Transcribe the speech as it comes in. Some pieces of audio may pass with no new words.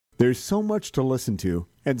There's so much to listen to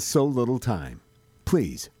and so little time.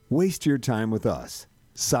 Please waste your time with us.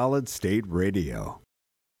 Solid State Radio.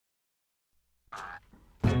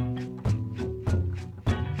 We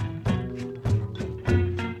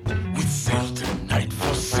sailed tonight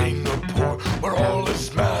for Singapore, where all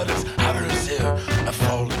is mad as hatters here. I've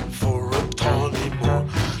fallen for a tawny moor,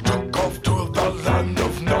 took off to the land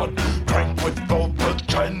of Nod, drank with all the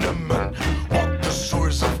Chinamen, walked the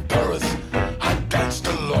shores of Paris. I danced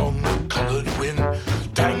along the colored wind,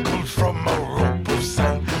 dangled from a rope of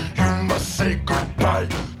sand. You must say goodbye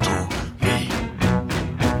to me.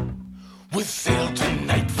 We sailed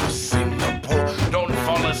tonight for Singapore. Don't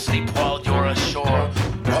fall asleep while you're ashore.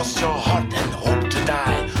 Lost your heart and hope to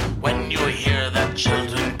die when you hear the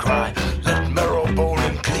children cry. Let marrowbone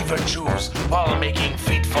and cleaver choose while making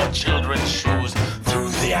feet for children's shoes. Through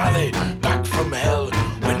the alley, back from hell,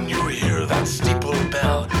 when you hear that steeple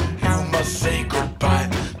bell, you must say goodbye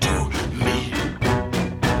to me.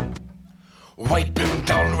 Wipe him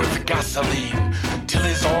down with gasoline till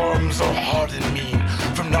his arms are hard and mean.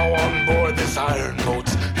 From now on board this iron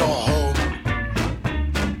boat's your home.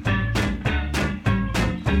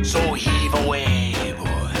 So heave away,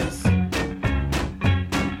 boys.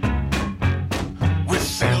 We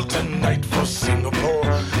sail tonight for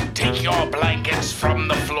Singapore. Take your blankets from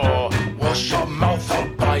the floor. Wash your mouth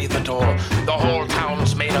out by the door. The whole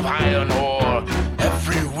town's made of iron ore.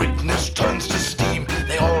 Every witness turns to steam.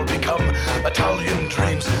 They all become Italian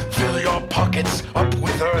dreams. Fill your pockets up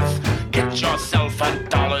with earth. Get yourself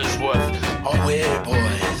 $1 worth. Away,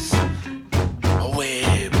 boys.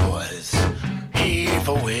 Away, boys. Heave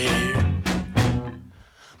away.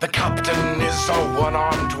 The captain is a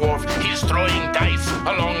one-armed dwarf. He's throwing dice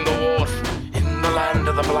along the wharf. In the land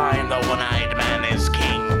of the blind, the one-eyed man is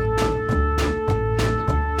king.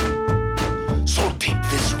 So take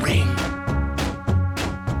this ring.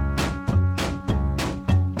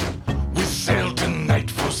 We sail tonight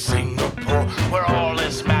for Singapore, where all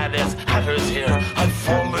is mad as hatters here. I've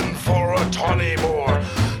fallen for a tawny moor,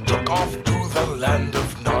 took off to the land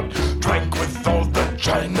of Nod, drank with all the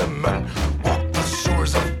Chinamen, walked the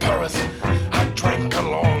shores of Paris. I drank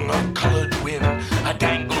along a colored wind, I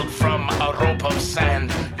dangled from a rope of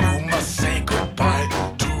sand. You must say goodbye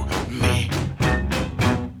to me.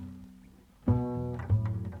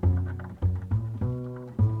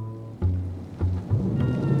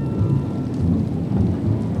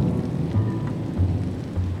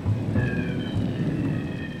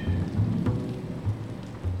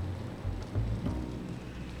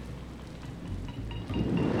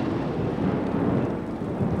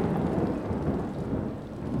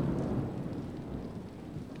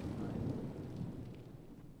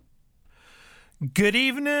 Good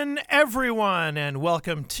evening, everyone, and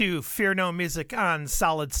welcome to Fear No Music on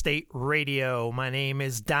Solid State Radio. My name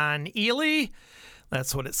is Don Ely.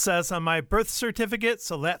 That's what it says on my birth certificate,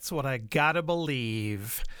 so that's what I gotta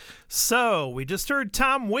believe. So, we just heard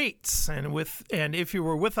Tom Waits, and if you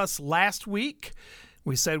were with us last week,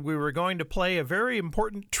 we said we were going to play a very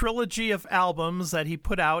important trilogy of albums that he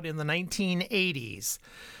put out in the 1980s.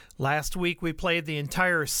 Last week, we played the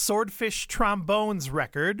entire Swordfish Trombones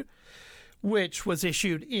record, which was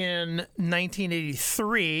issued in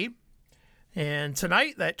 1983. And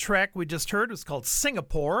tonight, that track we just heard was called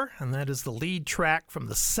Singapore, and that is the lead track from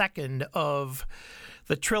the second of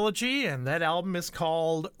the trilogy, and that album is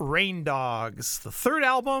called Rain Dogs. The third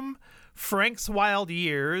album, Frank's Wild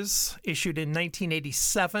Years, issued in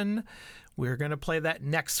 1987. We're going to play that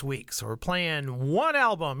next week. So we're playing one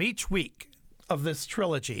album each week of this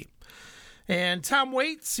trilogy. And Tom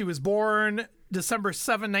Waits, he was born December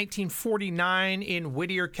 7, 1949 in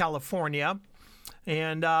Whittier, California.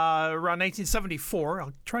 And around 1974,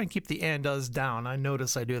 I'll try and keep the and-does down. I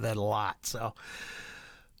notice I do that a lot. So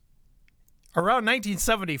around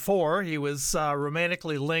 1974, he was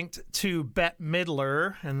romantically linked to Bette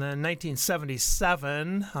Midler. And then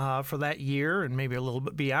 1977, for that year and maybe a little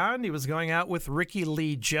bit beyond, he was going out with Rickie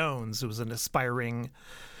Lee Jones, who was an aspiring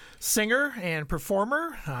singer and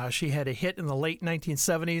performer. She had a hit in the late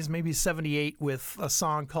 1970s, maybe 78, with a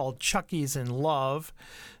song called Chucky's in Love,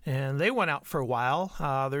 and they went out for a while.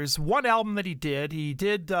 There's one album that he did. He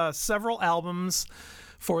did several albums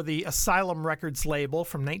for the Asylum Records label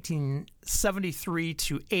from 1973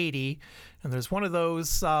 to 80, and there's one of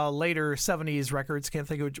those later 70s records, can't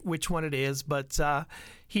think of which one it is, but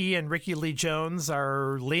he and Rickie Lee Jones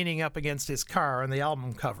are leaning up against his car on the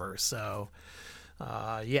album cover, so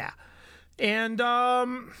yeah. And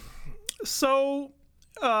so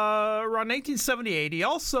around 1978, he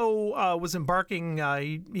also was embarking,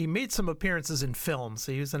 he made some appearances in films.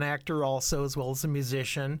 He was an actor also, as well as a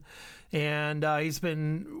musician. And he's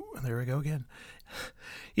been there we go again.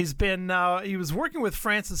 He was working with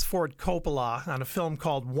Francis Ford Coppola on a film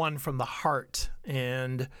called One from the Heart,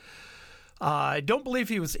 and I don't believe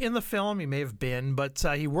he was in the film. He may have been, but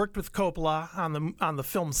he worked with Coppola on the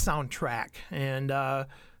film soundtrack, and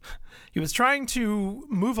he was trying to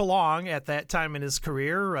move along at that time in his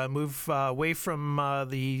career, move away from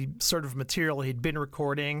the sort of material he'd been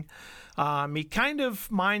recording. He kind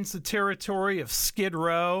of mines the territory of Skid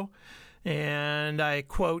Row, and I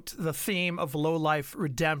quote, the theme of low-life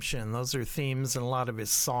redemption. Those are themes in a lot of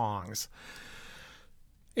his songs.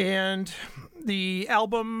 And the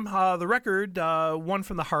album, the record, One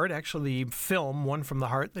from the Heart, actually the film One from the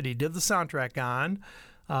Heart that he did the soundtrack on,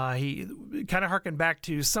 he kind of harkened back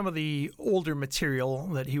to some of the older material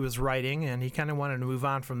that he was writing, and he kind of wanted to move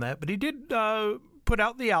on from that. But he did put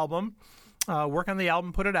out the album, work on the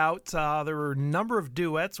album, put it out. There were a number of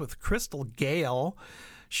duets with Crystal Gayle,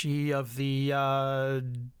 she of the early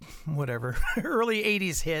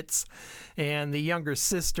 80s hits, and the younger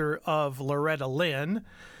sister of Loretta Lynn.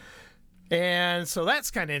 And so that's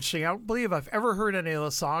kind of interesting. I don't believe I've ever heard any of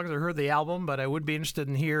those songs or heard the album, but I would be interested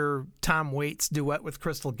in hear Tom Waits' duet with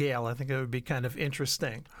Crystal Gayle. I think it would be kind of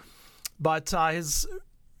interesting. But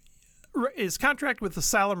his contract with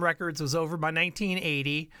Asylum Records was over by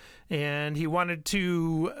 1980, and he wanted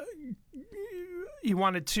to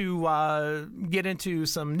get into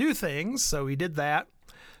some new things, so he did that.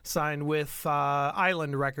 Signed with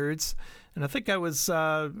Island Records. And I think I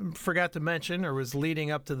forgot to mention, or was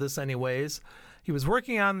leading up to this anyways, he was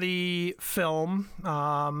working on the film.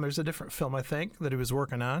 There's a different film, I think, that he was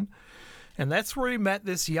working on. And that's where he met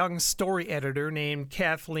this young story editor named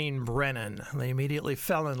Kathleen Brennan. They immediately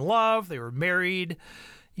fell in love. They were married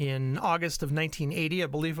in August of 1980, I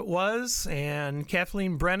believe it was. And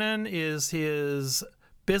Kathleen Brennan is his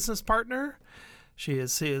business partner. She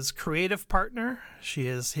is his creative partner. She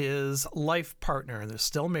is his life partner. They're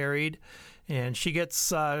still married, and she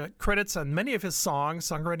gets credits on many of his songs,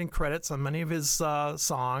 songwriting credits on many of his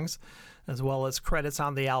songs, as well as credits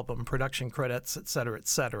on the album, production credits, et cetera, et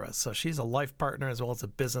cetera. So she's a life partner as well as a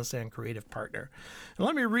business and creative partner. And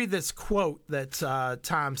let me read this quote that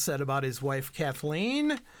Tom said about his wife,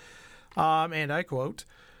 Kathleen, and I quote,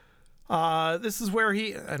 this is where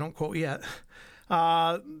I don't quote yet,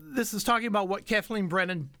 this is talking about what Kathleen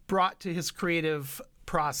Brennan brought to his creative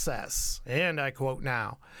process. And I quote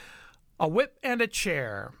now, a whip and a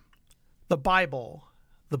chair, the Bible,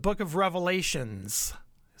 the book of Revelations.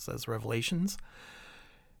 It says Revelations.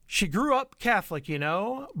 She grew up Catholic,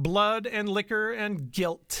 blood and liquor and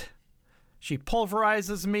guilt. She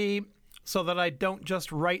pulverizes me so that I don't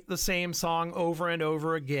just write the same song over and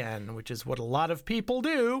over again, which is what a lot of people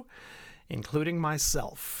do, including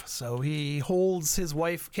myself. So he holds his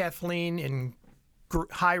wife, Kathleen, in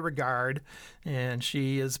high regard, and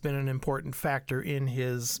she has been an important factor in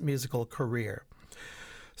his musical career.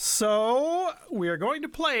 So we are going to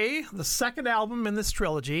play the second album in this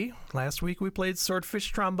trilogy. Last week we played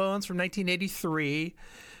Swordfish Trombones from 1983.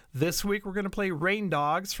 This week we're going to play Rain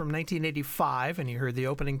Dogs from 1985, and you heard the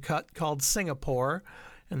opening cut called Singapore.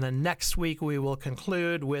 And then next week we will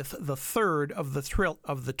conclude with the third of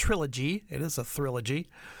the trilogy. It is a trilogy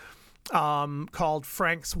called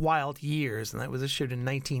Frank's Wild Years, and that was issued in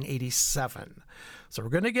 1987. So we're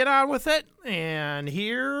going to get on with it, and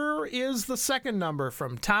here is the second number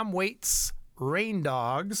from Tom Waits' Rain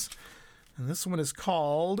Dogs, and this one is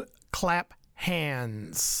called Clap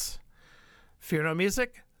Hands. Fear No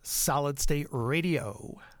Music, Solid State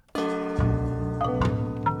Radio.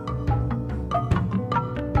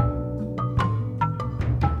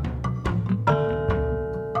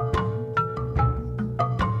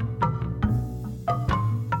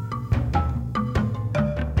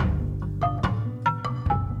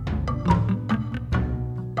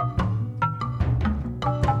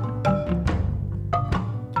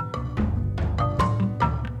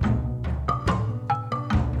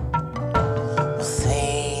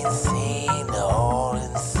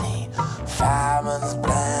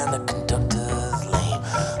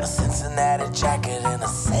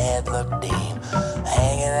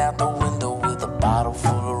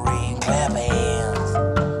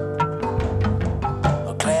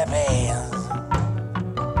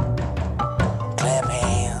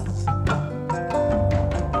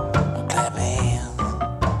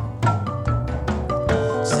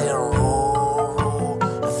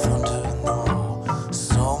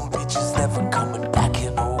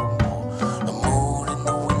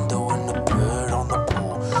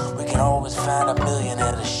 Find a million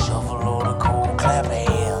at a shovel or the cold. Clap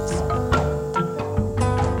hands.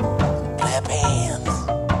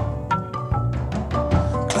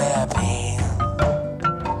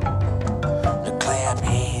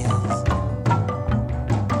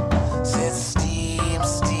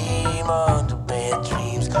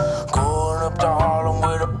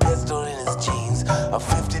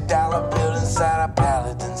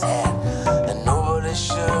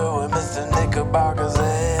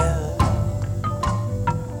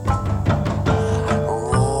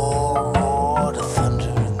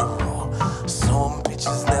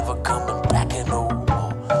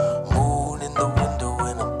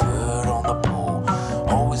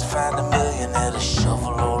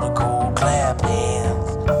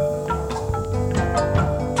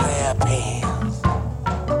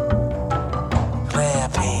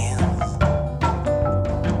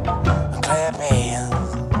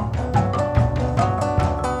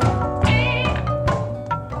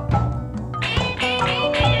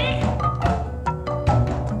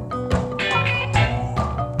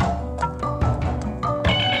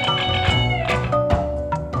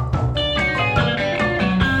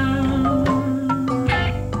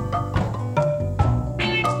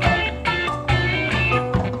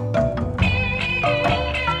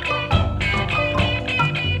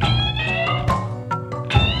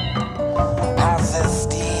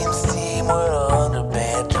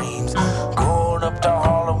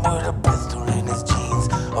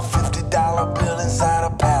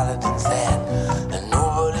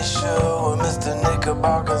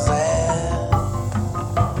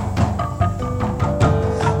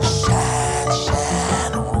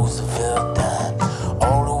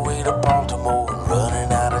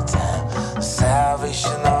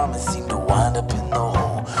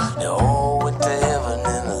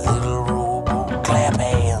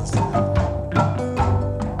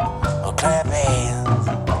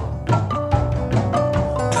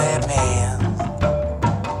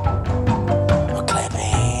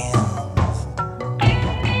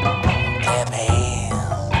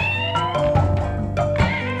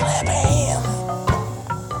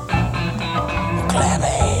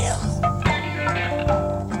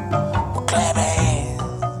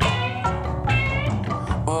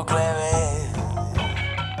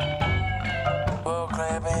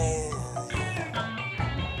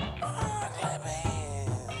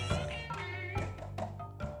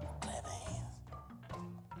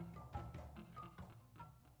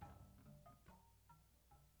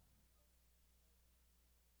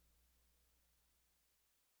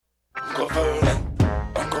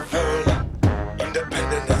 Uncle Vernon,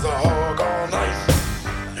 independent as a hog on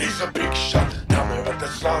ice. He's a big shot down there at the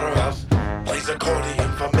slaughterhouse. Plays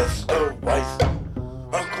accordion for Mr. Weiss.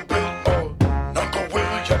 Uncle Bill or Uncle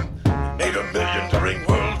William made $1 million during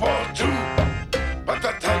World War II. But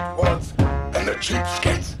the tightwads and the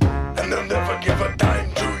cheapskates, and they'll never give a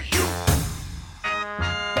dime to you.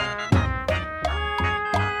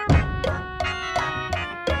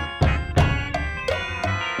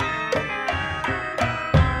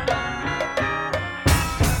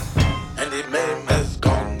 Mame has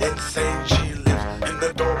gone insane. She lives in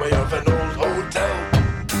the doorway of an old hotel.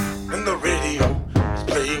 And the radio is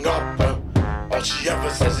playing opera. All she ever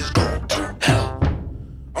says is go to hell.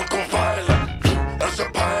 Uncle Violet flew as a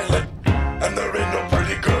pilot, and there ain't no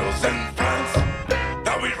pretty girls in France.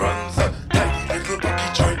 Now he runs a tiny little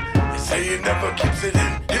bookie joint. They say he never keeps it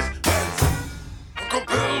in his pants. Uncle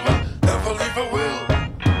Bill will never leave a will,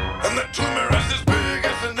 and the tumor is as big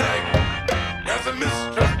as an egg. He has a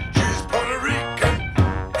mistress.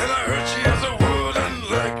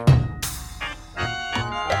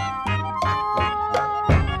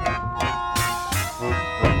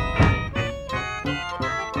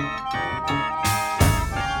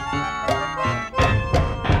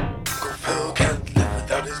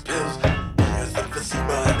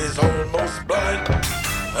 Almost blind.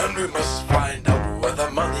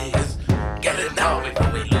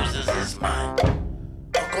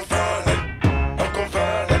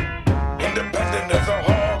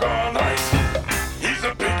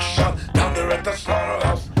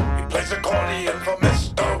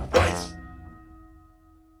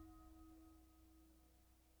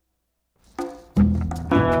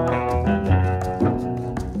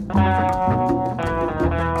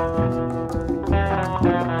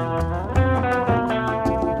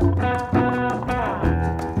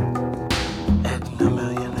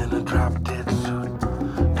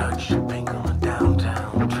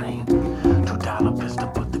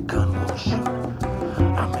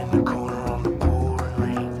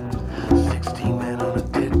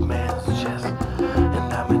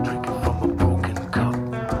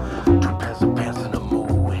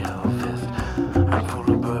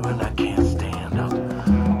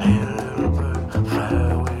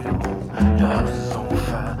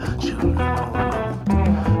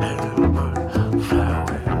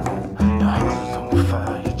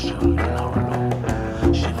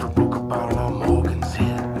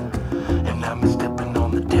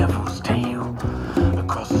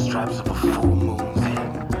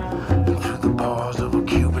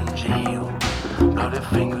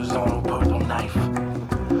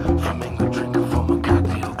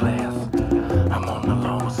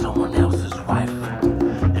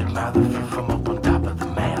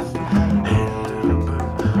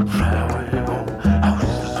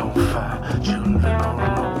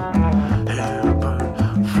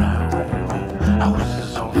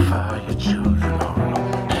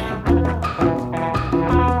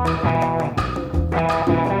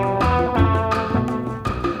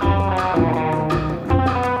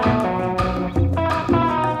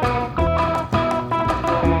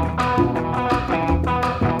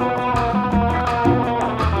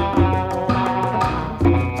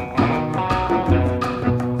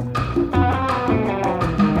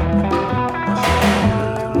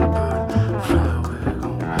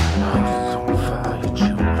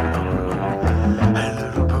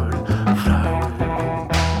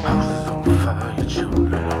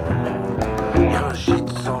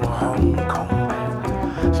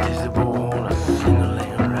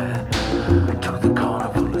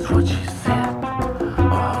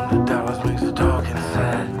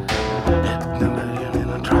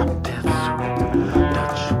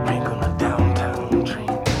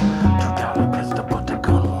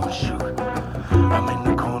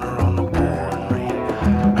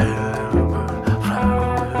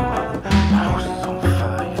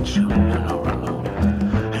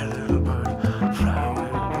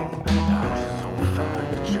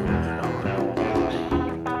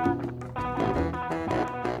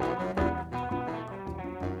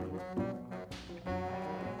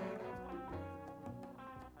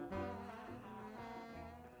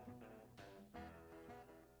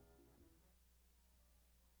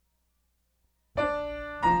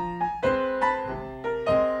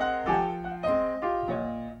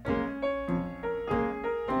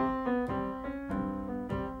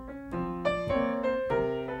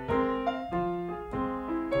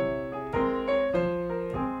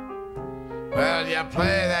 you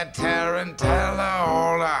play that tarantella,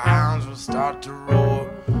 all the hounds will start to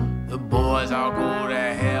roar. The boys all go to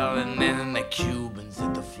hell, and then the Cubans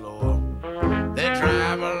hit the floor. They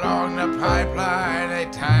drive along the pipeline, they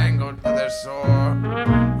tangle till they're sore.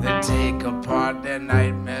 They take apart their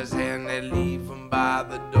nightmares and they leave them by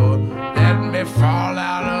the door. Let me fall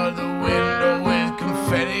out of the window with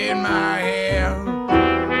confetti in my hair.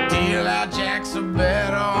 Deal out jacks of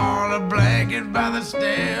better on a blanket by the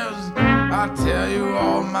stairs. I'll tell you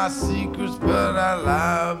all my secrets, but I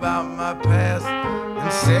lie about my past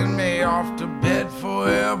and send me off to bed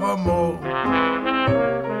forevermore.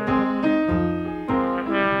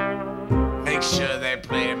 Make sure they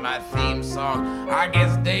play my theme song. I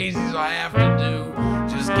guess Daisy's all I have to do.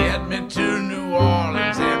 Just get me to New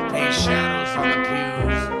Orleans and paint shadows on the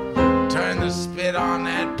pews. Turn the spit on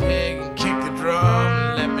that pig and kick the drum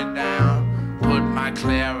and let me down. Put my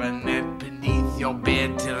clarinet beneath your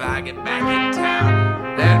bed till I get back in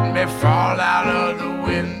town. Let me fall out of the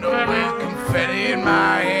window with confetti in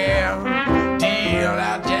my hair. Deal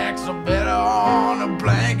out jacks or better on a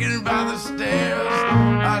blanket by the stairs.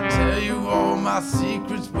 I tell you all my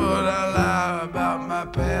secrets, but I lie about my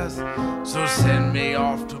past. So send me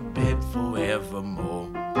off to bed forevermore.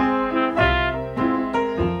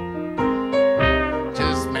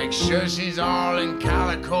 Just make sure she's all in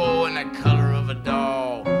calico and the color of a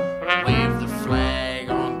doll. Wave the flag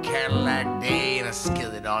on Cadillac Day and a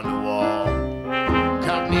skillet on the wall.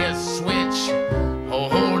 Cut me a switch, oh,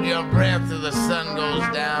 hold your breath till the sun goes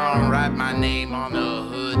down. Write my name on the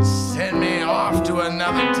hood, send me off to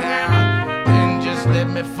another town. And just let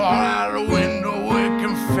me fall out of the window with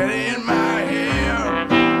confetti in my hair.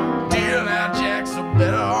 Deal out jacks are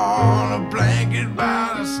better on a blanket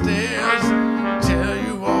by the stairs. Tell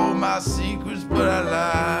you all my secrets, but I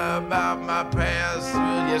lie about my past.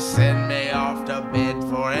 Will you send me off to bed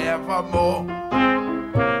forevermore?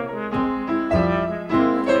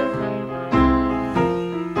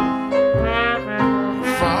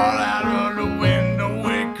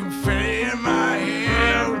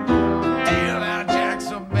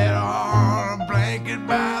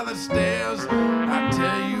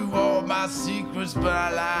 But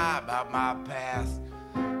I lie about my past.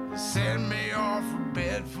 Send me off to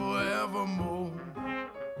bed forevermore.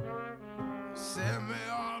 Send me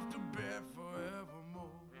off to bed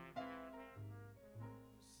forevermore.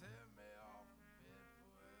 Send me off to bed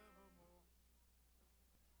forevermore.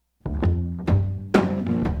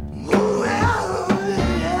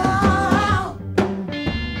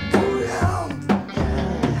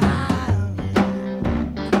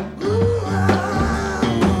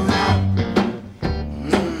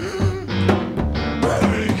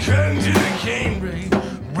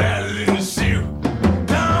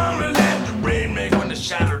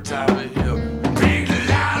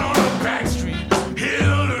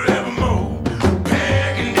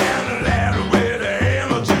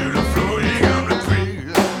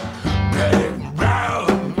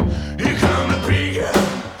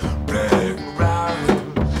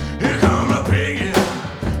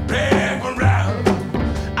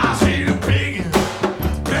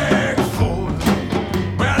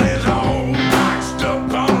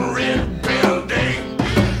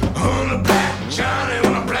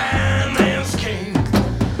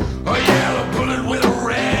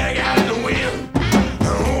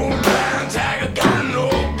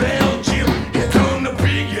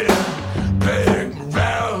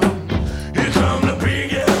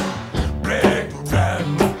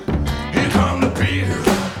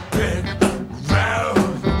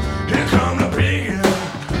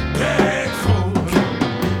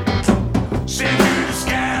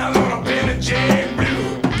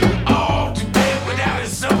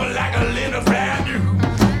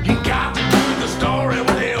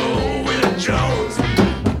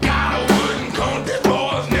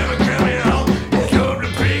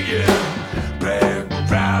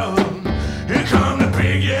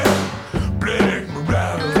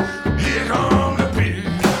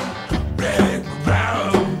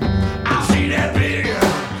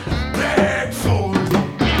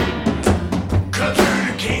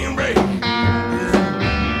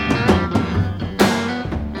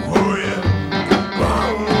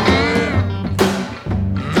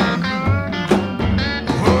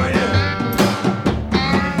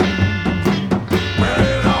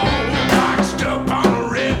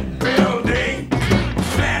 Red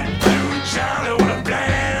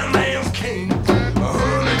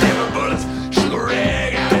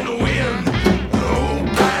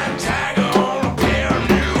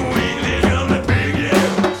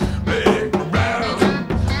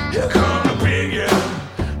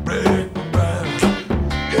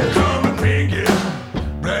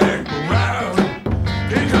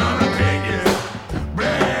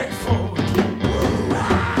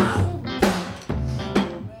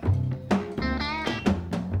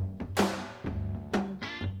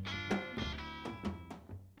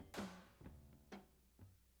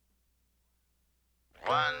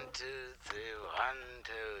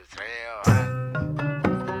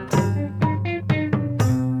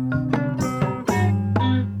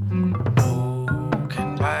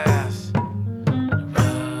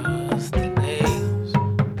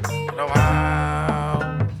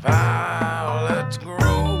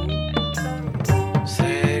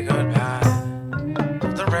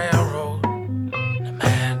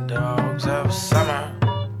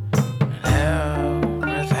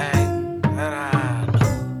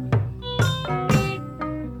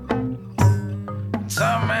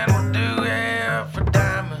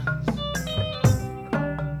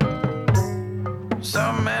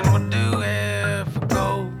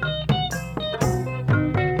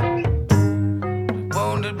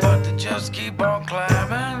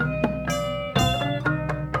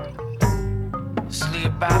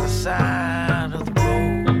sleep by the side of the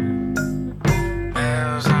road.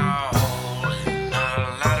 There's a hole in the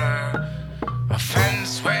ladder, a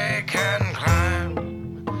fence we can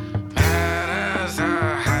climb. Mad as a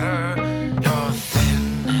hatter, you're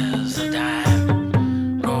thin as a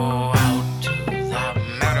dime. Go out to the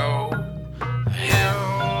meadow, the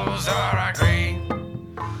hills are green.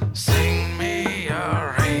 Sing me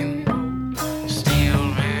a rainbow, steal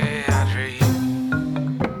me a dream.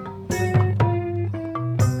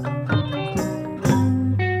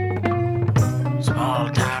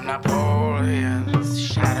 Small-time Napoleon's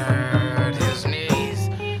shattered his knees,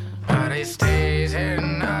 but he stays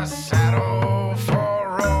in the saddle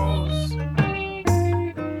for Rose.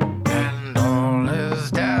 And all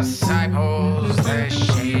his disciples, they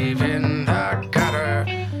shave in the gutter,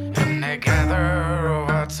 and they gather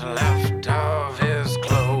what's left of his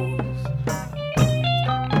clothes.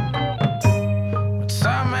 What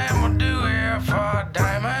some men would do here for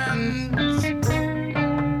diamonds,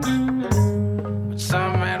 what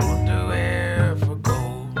some men would do here for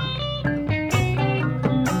gold.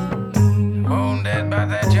 Wounded, but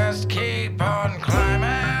they just keep on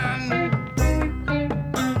climbing.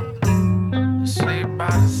 Sleep by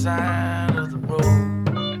the side of the road.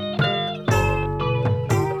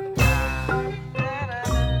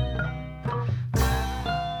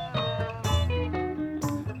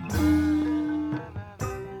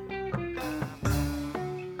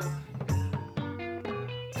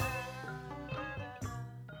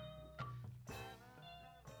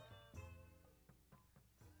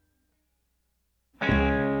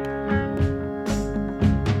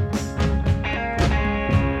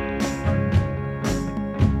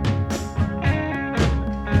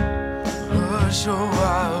 Hush your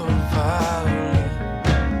wildfire,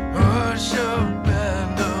 hush your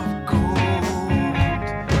band of gold,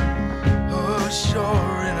 hush your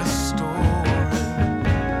inner story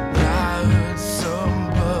that I heard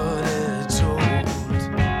somebody told.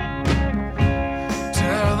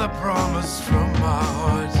 Tell the promise from my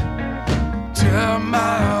heart, tell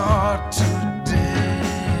my heart today.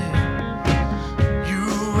 You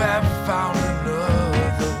have found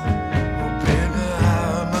another, oh baby, I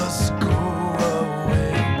must go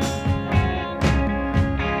away.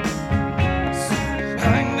 So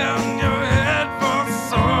hang down your head for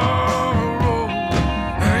sorrow,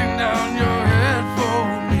 hang down your head for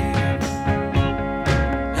me,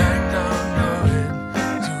 hang down your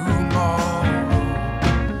head tomorrow,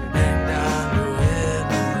 hang down your head,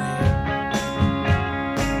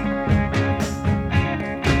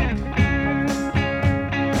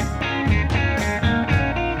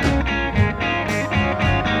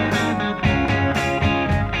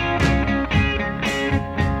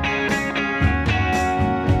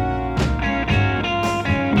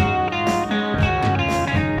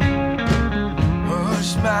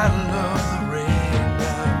 hush my love, the rain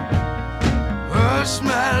now. Hush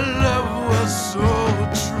my love was so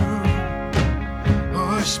true.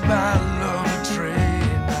 Hush my love, the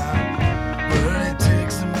train now, but it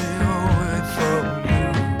takes me away from you.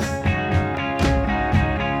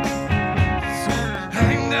 So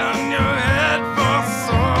hang down your head for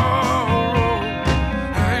sorrow,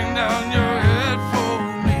 hang down your head for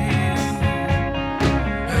me,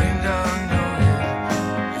 hang down your head,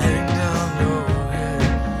 hang down your head,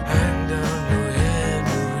 hang down your head,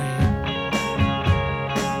 Marie.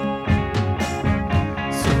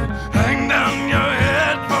 So hang down your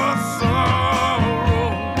head for sorrow,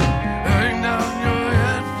 hang down your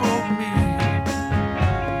head for me,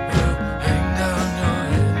 hang down your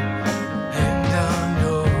head, hang down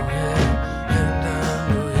your head, hang down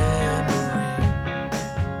your head, Marie.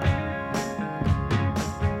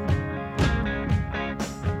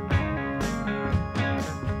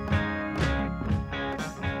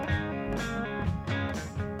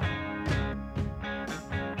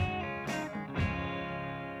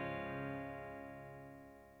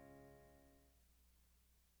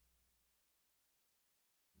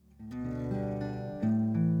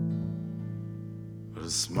 But the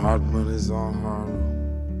smart money's on Harlow,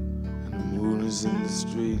 and the moon is in the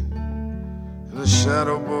street, and the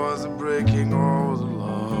shadow boys are breaking all the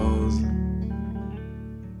laws.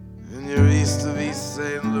 And you're east of East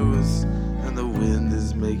St. Louis, and the wind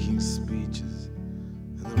is making speeches,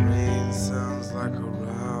 and the rain sounds like a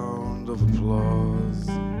round of applause.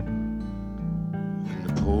 And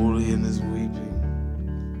Napoleon is weeping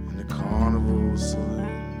in the carnival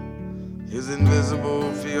saloon. His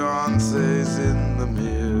invisible fiance's in the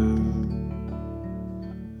mirror,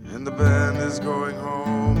 and the band is going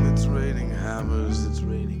home. It's raining hammers, it's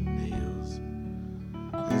raining nails.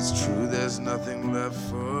 It's true, there's nothing left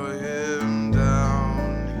for him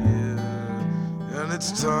down here, and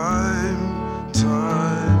it's time,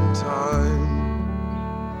 time, time.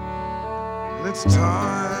 And it's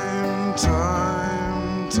time,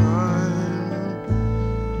 time, time.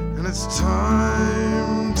 And it's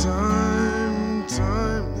time, time,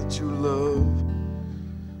 time that you love.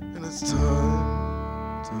 And it's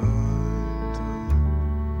time, time, time.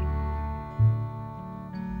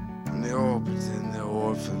 And they all pretend they're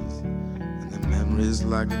orphans, and their memories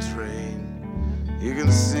like a train. You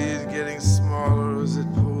can see it getting smaller as it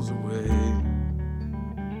pulls away.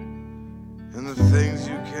 And the things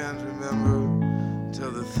you can't remember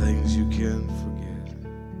tell the things you can't forget.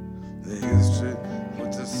 The history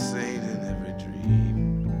puts a saint in every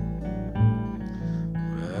dream.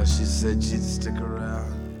 Well, she said she'd stick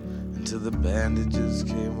around until the bandages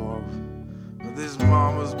came off. But these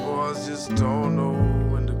mama's boys just don't know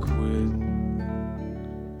when to quit.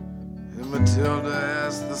 And Matilda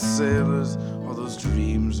asked the sailors, all those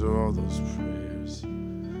dreams or all those prayers.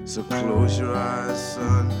 So close your eyes,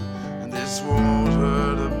 son, and this won't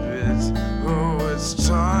hurt a bit. Oh, it's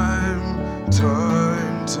time,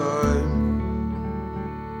 time, time.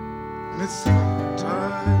 And it's time,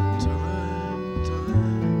 time, time.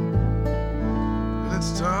 And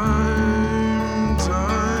it's time,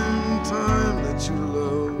 time, time that you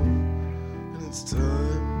love. And it's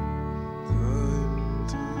time, time,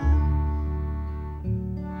 time.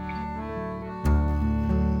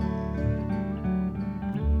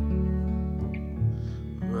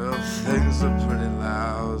 Well, things are pretty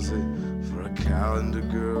lousy for a calendar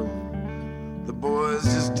girl. The boys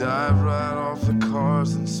just dive right off the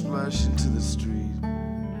cars and splash into the street.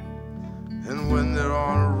 And when they're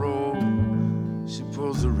on a roll, she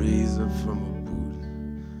pulls a razor from a boot,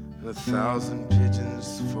 and 1,000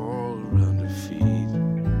 pigeons fall around her feet.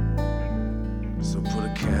 So put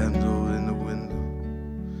a candle in the window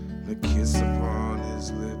and a kiss upon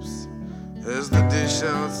his lips, as the dish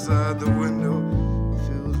outside the window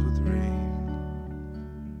fills with rain.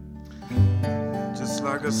 Just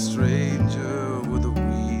like a stranger with the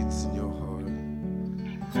weeds in your heart.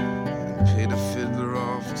 And pay the fiddler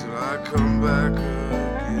off till I come back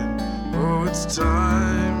again. Oh, it's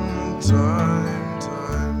time, time,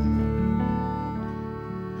 time.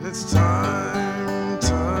 It's time,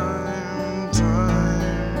 time,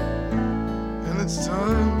 time. And it's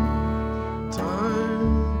time,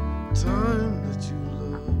 time, time that you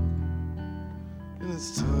love. And it's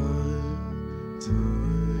time,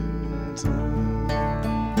 time, time.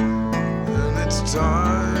 And it's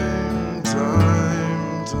time,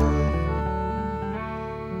 time, time.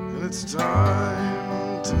 And it's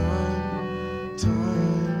time, time, time.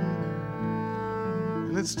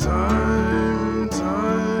 And it's time,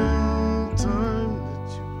 time, time that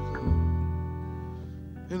you love.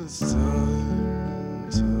 And it's time,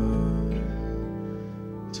 time,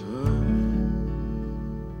 time.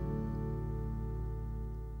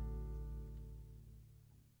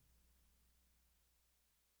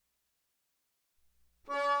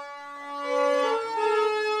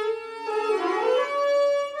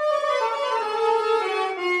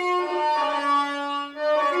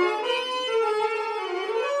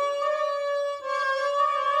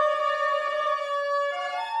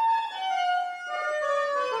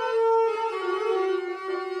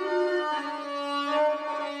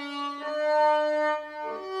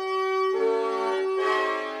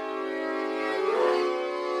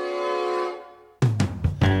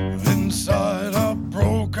 Inside a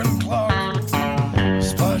broken clock,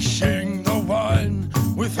 splashing the wine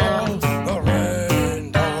with all the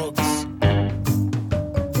rain dogs.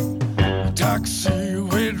 A taxi,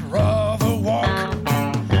 we'd rather walk,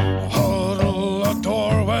 huddle a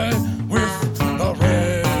doorway with the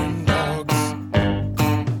rain dogs.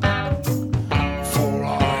 For I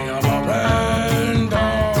am a rain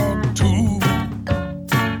dog too.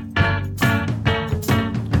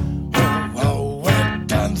 Oh, we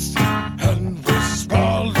danced and we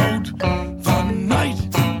swallowed the night,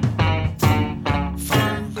 for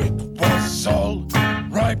it was all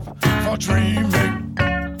ripe for dreaming.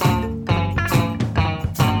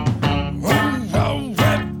 Oh,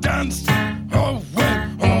 we danced away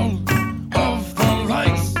all of the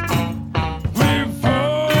lights. We've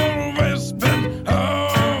always been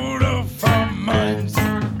out of our minds.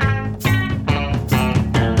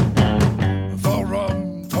 The rum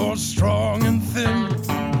pours strong and thin,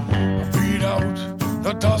 beat out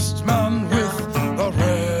the dust man with the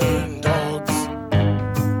rain dogs.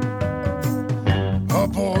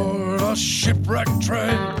 Aboard a shipwrecked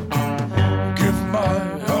train, give my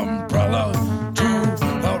umbrella to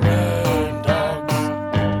the rain dogs.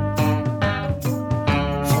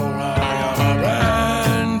 For I am a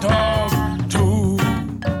rain dog too.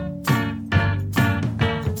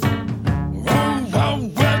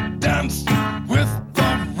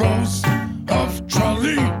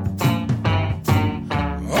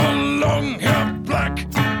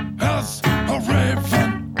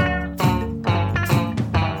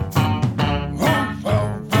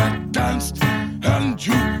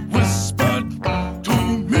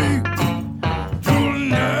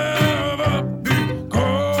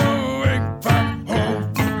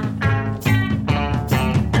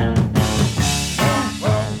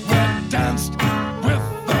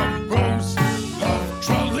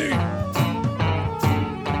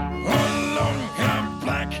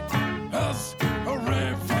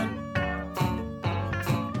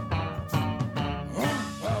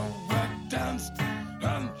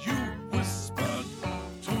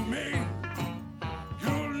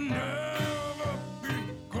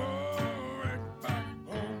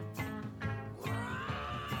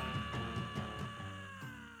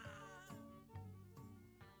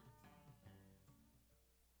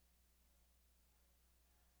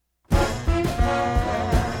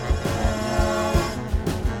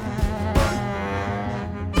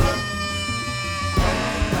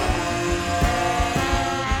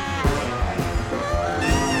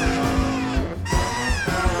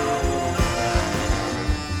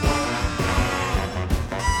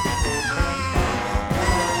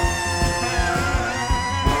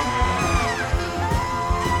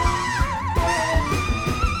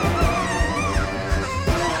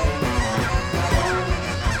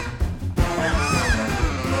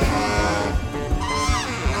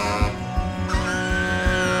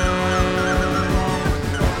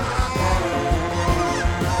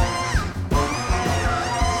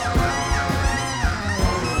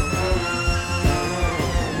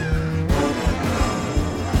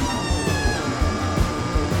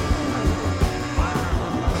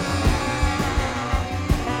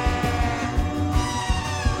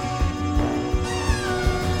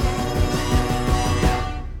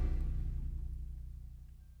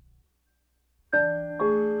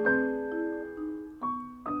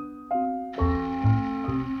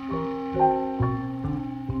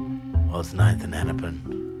 Well, it's 9th and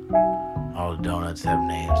Hennepin. All the donuts have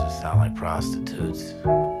names that sound like prostitutes.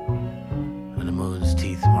 And the moon's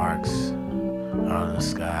teeth marks are in the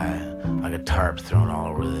sky like a tarp thrown all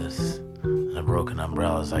over this. And the broken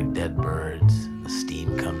umbrellas like dead birds. And the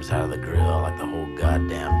steam comes out of the grill like the whole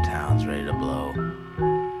goddamn town's ready to blow.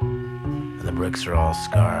 And the bricks are all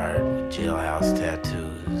scarred with jailhouse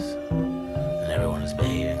tattoos. And everyone is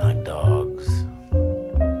behaving like dogs.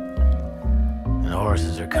 And the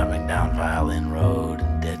horses are coming down Violin Road,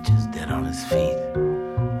 and Ditch is dead on his feet.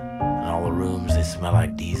 And all the rooms, they smell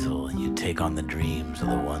like diesel, and you take on the dreams of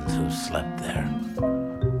the ones who've slept there.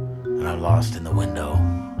 And I'm lost in the window,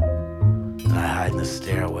 and I hide in the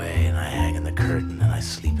stairway, and I hang in the curtain, and I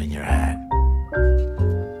sleep in your hat.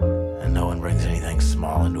 And no one brings anything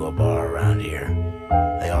small into a bar around here.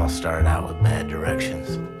 They all start out with bad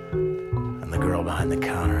directions. And the girl behind the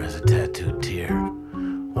counter has a tattooed tear.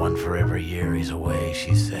 One for every year he's away,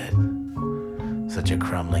 she said. Such a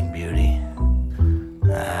crumbling beauty.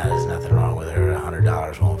 There's nothing wrong with her,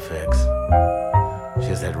 $100 won't fix. She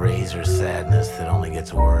has that razor sadness that only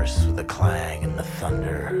gets worse with the clang and the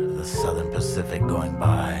thunder of the Southern Pacific going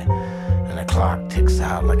by, and the clock ticks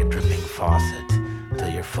out like a dripping faucet till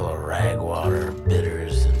you're full of rag water,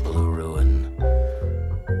 bitters, and blue ruin,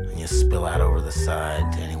 and you spill out over the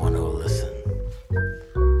side to anyone who will listen.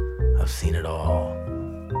 I've seen it all.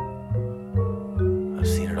 I've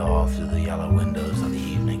seen it all through the yellow windows on the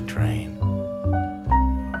evening train.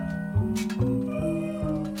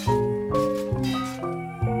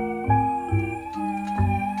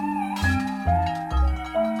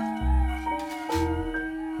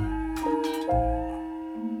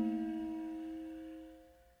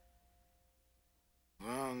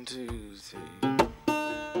 One, two, three.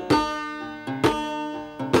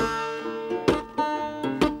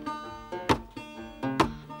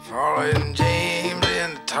 Falling James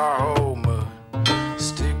in the Tahoe mud.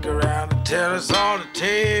 Stick around to tell us all the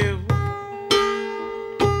tale.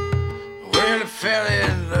 Well, he fell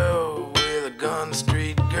in love with a Gun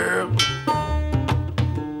Street girl.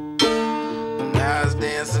 And now he's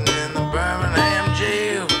dancing in the Birmingham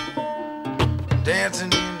jail.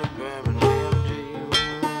 Dancing in the Birmingham jail.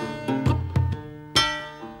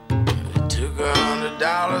 He took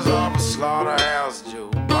 $100 off a slaughterhouse Joe.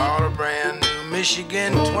 Bought a brand new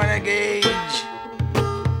Michigan 20 gauge.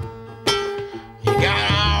 You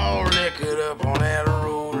got all liquored up on that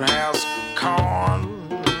roadhouse corn.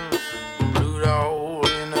 Blew the hole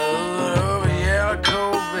in the hood of a yellow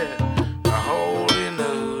Corvette. A hole in the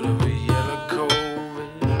hood of a yellow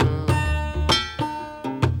Corvette.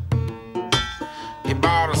 He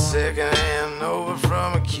bought a second-hand Nova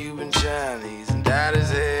from a Cuban Chinese and dyed his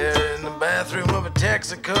hair in the bathroom of a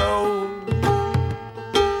Texaco.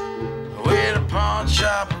 With a pawn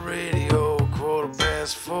shop radio,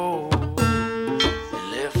 4:15. He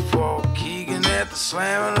left Waukegan at the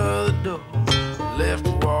slamming of the door. Left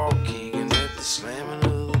Waukegan at the slamming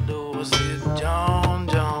of the door. I said, John,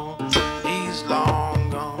 he's long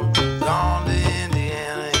gone. Gone to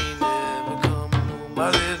Indiana, he never come home. I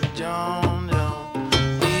said, John,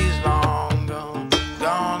 he's long gone.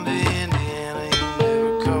 Gone to Indiana, he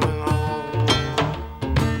never coming home.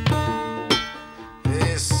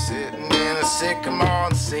 They're sitting in a sycamore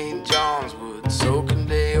in St. John's Wood, soaking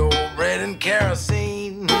day old bread and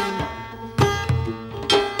kerosene.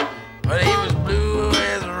 But he was blue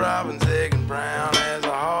as a robin's egg and brown as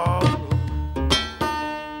a hog.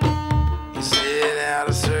 He said, out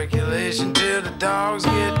of circulation till the dogs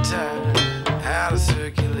get tired. Out of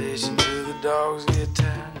circulation till the dogs get tired.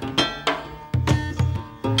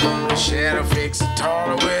 Shadow fixed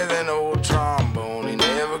taller with an old trombone. He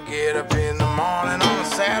never get up in the morning on a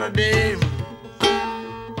Saturday.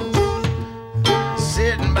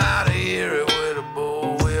 Sitting by the Erie with a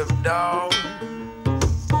bullwhip dog.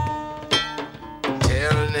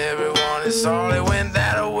 Telling everyone he saw they went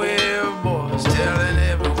that away, boys. Telling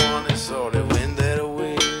everyone he saw they went that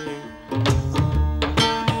away.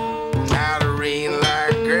 Now the rain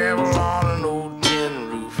like gravel on an old tin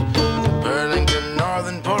roof. Burlington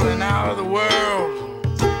Northern pulling out of the world.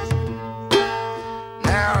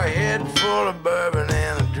 Now a head full of bourbon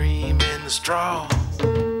and a dream in the straw.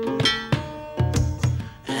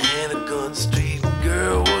 And a Gun Street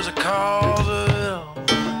girl was a cause of it all.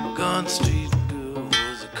 Gun Street girl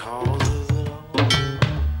was a cause of it all.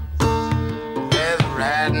 As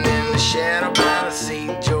riding in the shadow by the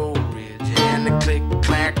St. Joe Ridge, and the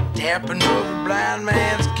click-clack tapping of a blind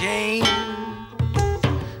man's cane.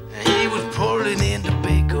 And he was pulling into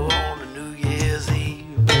Baco on a New Year's Eve.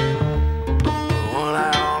 One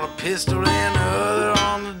eye on a pistol and the other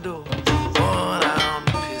on the door. One eye on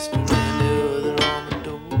the pistol and the other on the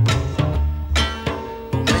door.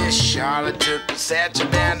 Mama took a satchel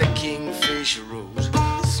down to Kingfisher Rose,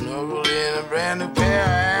 snuggled in a brand new pair of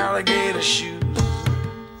alligator shoes,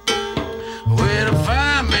 with a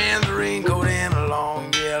fireman's raincoat and a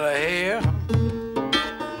long yellow hair.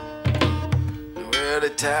 Well, they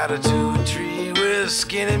tied her to a tree with a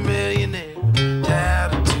skinny millionaire.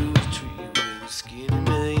 Tied her to a tree with a skinny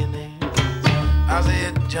millionaire. I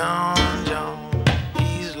said, John, John,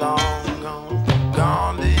 he's long gone,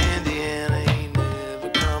 gone to Indiana, ain't never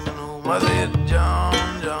coming home. I said,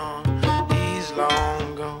 John, John, he's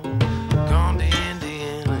long gone, gone to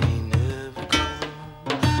Indiana, ain't never coming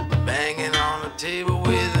home. Banging on the table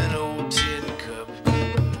with an old tin cup.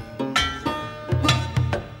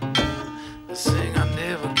 I sing, I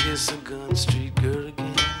never kiss a gun street girl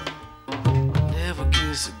again. Never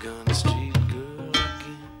kiss a gun street girl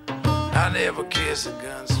again. I never kiss a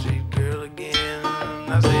gun street girl again.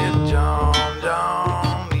 I said, John,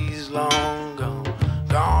 John, he's long gone,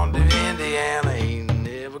 gone to Indiana, ain't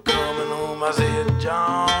never coming home. I said,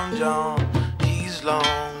 John, John, he's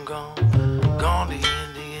long gone, gone to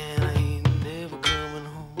Indiana, ain't never coming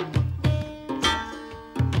home.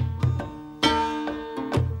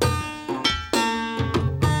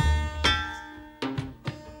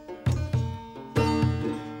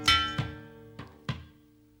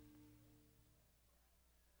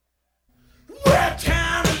 Well,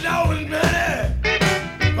 town is always better.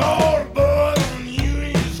 All the boys on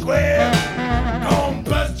Union Square. Gonna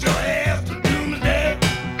bust your ass to doomsday.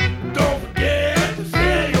 Don't forget to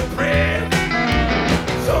say your prayers.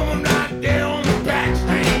 Someone right there on the back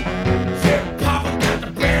street said Papa got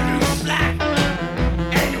the brand new slack.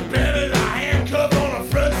 And your belly's a handcuff on the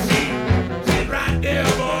front seat. Sit right there,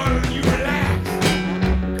 boy, and you relax.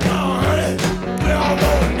 Come on, honey. We're all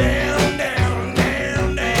going down, down,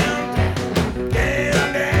 down, down, down,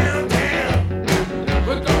 down, downtown.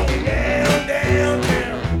 We're going down,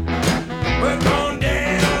 downtown. We're going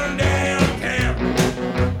down, downtown.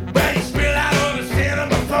 Well, you spill out on the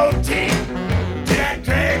cinema 14 to that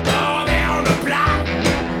drag dog there on the block.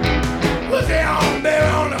 Was there on there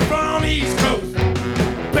on the front on the East Coast?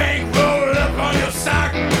 Bank rolled up on your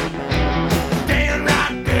sock. Stand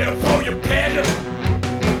right there for your pleasure.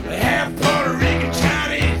 Half Puerto Rican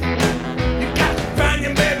Chinese. You got to find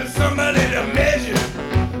your baby somebody to measure.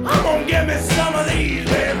 I'm gonna give me some of these,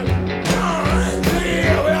 baby. All right,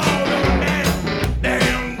 yeah, we're all going down,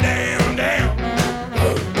 down, down, down.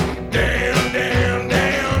 Down, down,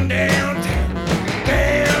 down, downtown.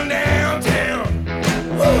 Down, downtown.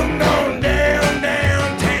 I'm going down,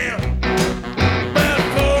 downtown. About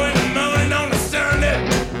 4 in the morning on a Sunday.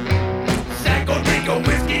 Sack go drink a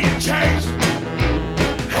whiskey and chase.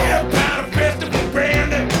 Half pound of festival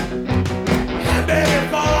brandy. And baby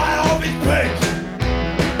fall out off his place.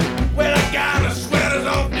 Well, that guy in the sweater's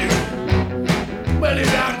off duty. Well,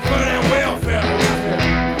 he's out in front of that welfare.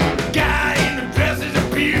 The guy in the dress is a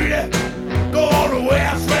beauty. Go all the way,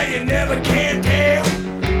 I swear you never can tell.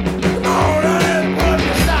 Come on, honey, put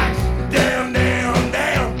your socks down, down,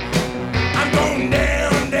 down. I'm going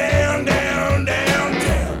down, down, down,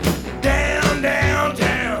 downtown. Down,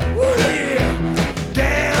 downtown. Woo, yeah.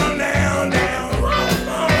 Down, down, down. All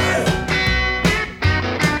right.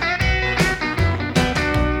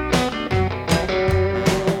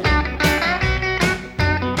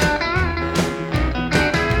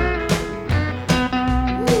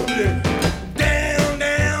 Down,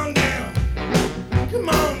 down, down. Come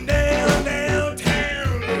on, down,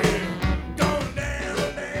 downtown. Going down,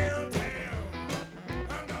 downtown.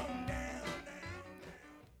 I'm going down, down.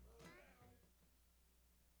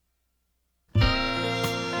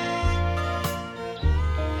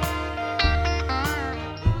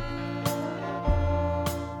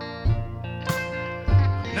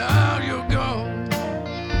 Now you're gone.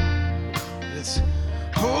 It's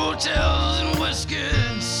hotels and whiskey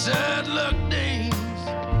and sad luck days.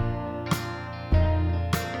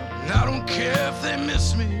 And I don't care if they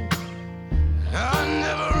miss me. I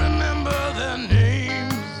never remember their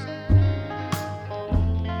names.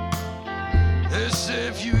 They say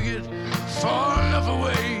if you get far enough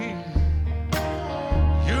away,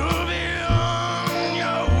 you'll be on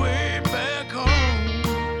your way back home.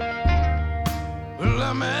 Well,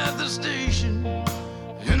 I'm at the station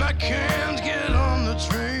and I can't get on the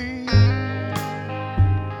train.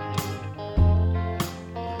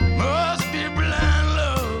 Must be blind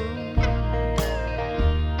love.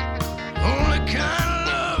 Only kind of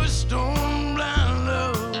love is stone blind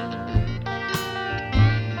love.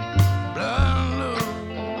 Blind love.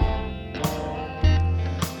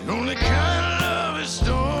 The only kind of love is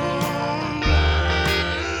stone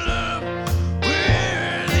blind love.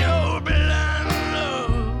 With your blind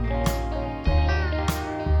love.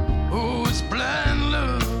 Oh,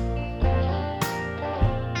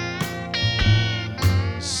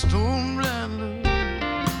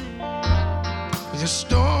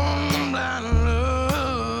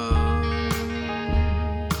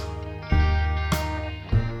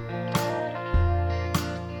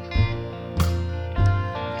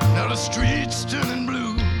 sky's turning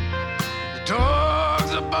blue. The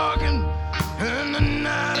dogs are barking and the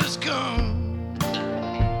night has come.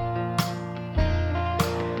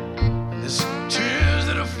 And there's tears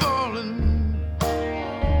that are falling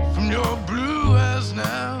from your blue eyes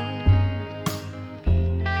now.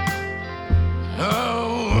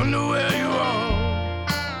 I wonder where you are.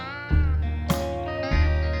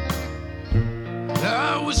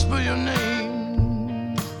 I whisper your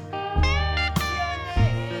name.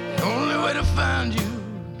 The only way to find you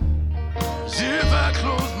is if I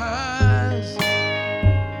close my eyes.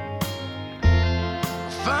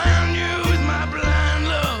 Find you with my blind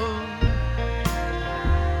love.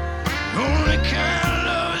 The only kind of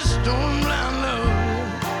love is stone blind love.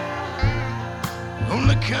 The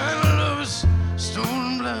only kind of love is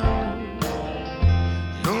stone blind.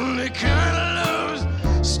 The only kind of love is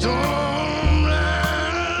stone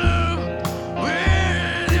blind love.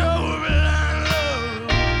 With your blind love.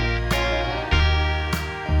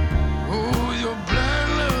 Oh, with your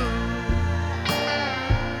blind love.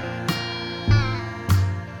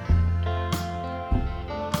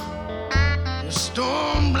 Your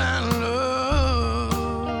stone blind love.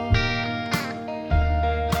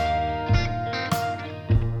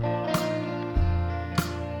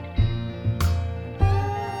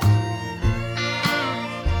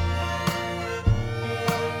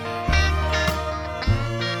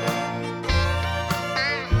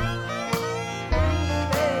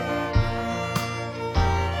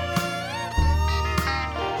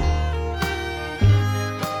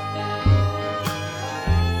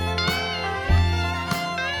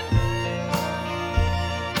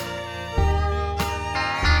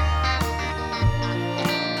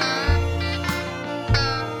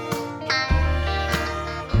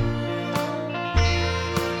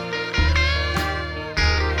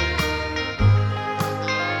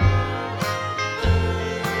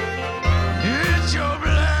 It's your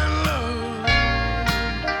blind love.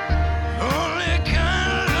 Only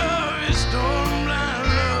kind of love is stone blind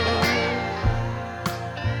love.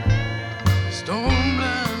 Stone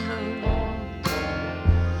blind love.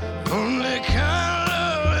 Only kind of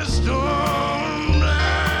love is stone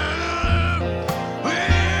blind love.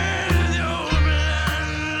 With your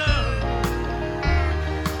blind love.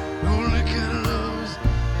 Only kind of love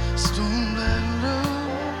is stone blind love.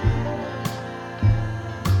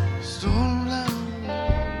 Stone blind love.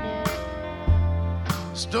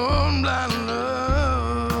 Stone blind love.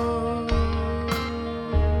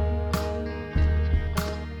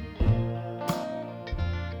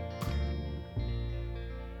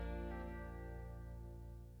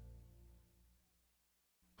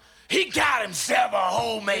 He got himself a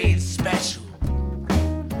homemade special.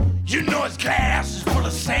 You know his glass is full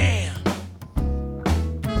of sand.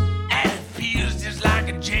 And it feels just like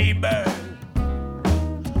a jaybird.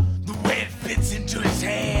 The way it fits into his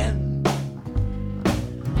hand.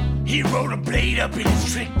 He rode a blade up in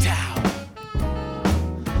his trick tower.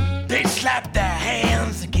 They slapped their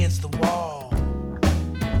hands against the wall.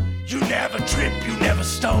 You never trip, you never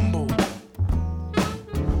stumble.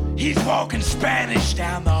 He's walking Spanish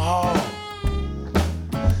down the hall.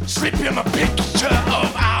 Slip him a picture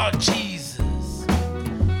of our Jesus,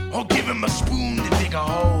 or give him a spoon to dig a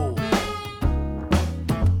hole.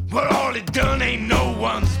 But all he done ain't no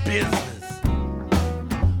one's business.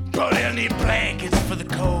 But he'll need blankets for the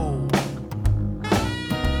cold.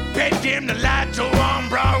 They dim the lights over on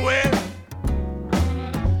Broadway.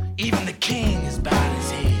 Even the king is bowed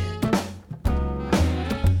his head.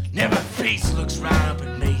 Never face looks right up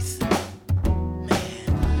at Mason.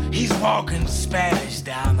 Man, he's walking Spanish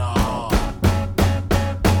down the hall.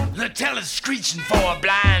 Latella's screeching for a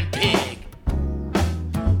blind pig.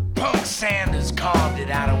 Punk Sanders carved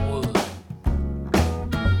it out of wood.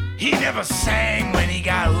 He never sang when he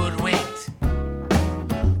got hoodwinked.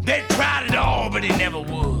 They tried it all, but he never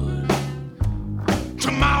would.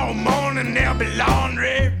 Tomorrow morning there'll be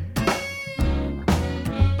laundry,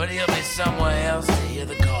 but he'll be somewhere else to hear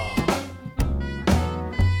the call.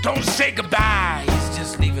 Don't say goodbye, he's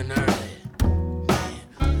just leaving early.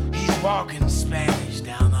 Man, he's walking Spanish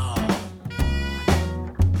down the hall.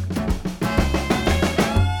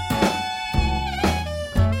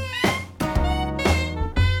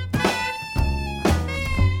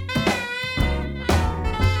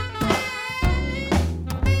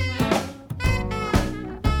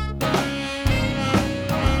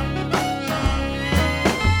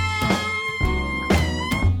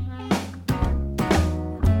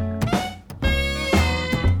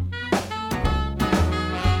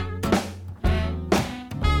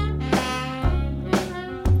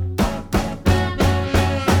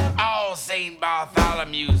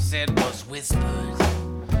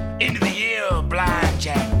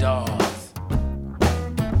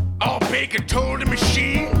 told the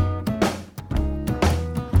machine.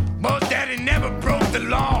 But Daddy never broke the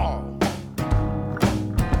law.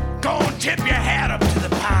 Go and tip your hat up to the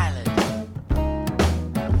pilot.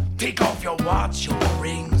 Take off your watch, your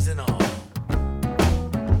rings and all.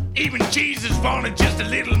 Even Jesus wanted just a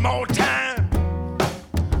little more time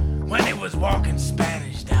when he was walking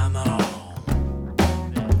Spanish down the hall.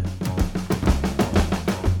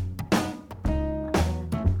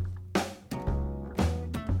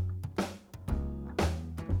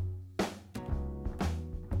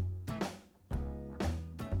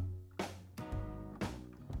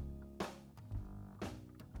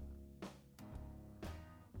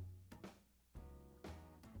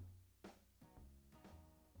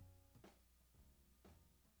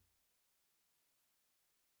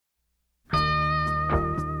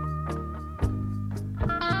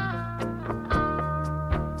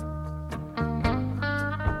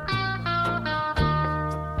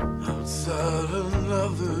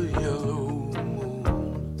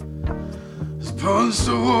 Punched a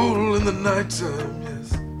hole in the nighttime,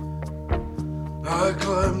 yes. I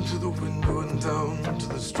climbed through the window and down to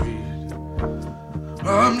the street.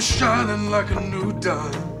 I'm shining like a new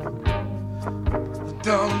dime. The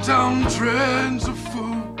downtown trends are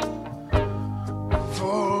full for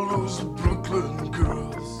all those Brooklyn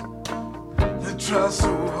girls. They try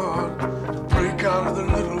so hard to break out of their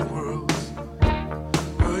little worlds.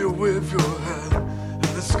 Well, you wave your hand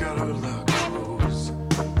and they scatter like crows.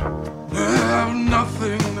 They have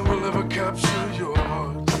nothing that will ever capture your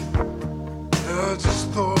heart. They're just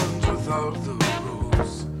thorns without the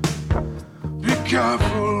rose. Be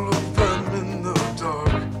careful of them in the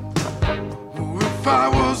dark. Oh, if I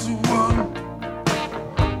was the one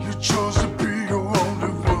you chose to be your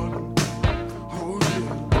only one. Oh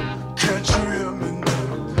yeah, can't you hear me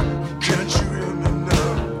now? Can't you hear me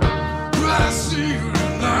now? Well, I see you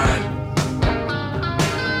tonight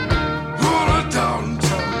on a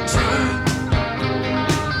downtown train.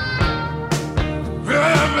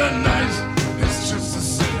 Every night it's just the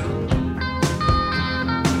same.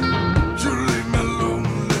 You leave me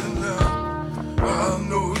lonely now. I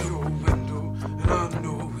know your window and I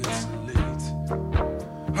know it's late.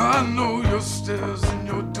 I know your stairs and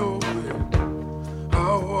your doorway. I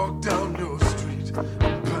walk down your street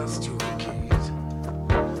and past your gate.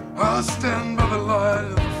 I stand by the light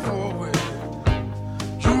of the four-way.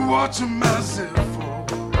 You watch a massive fall.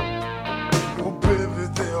 Oh baby,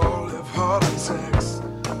 they all have heart attacks.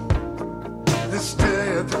 They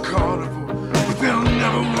stay at the carnival, but they'll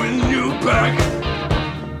never win you back.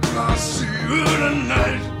 I'll see you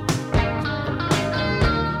tonight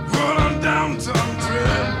on a downtown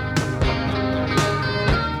train.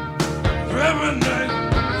 Every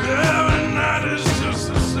night is just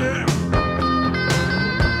the same.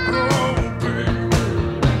 Oh baby,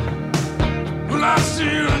 well I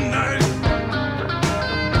see you tonight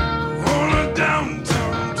on a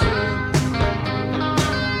downtown train.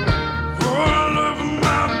 All over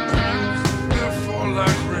my dreams, they fall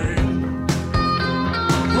like rain.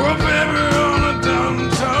 Oh baby, on a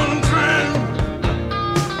downtown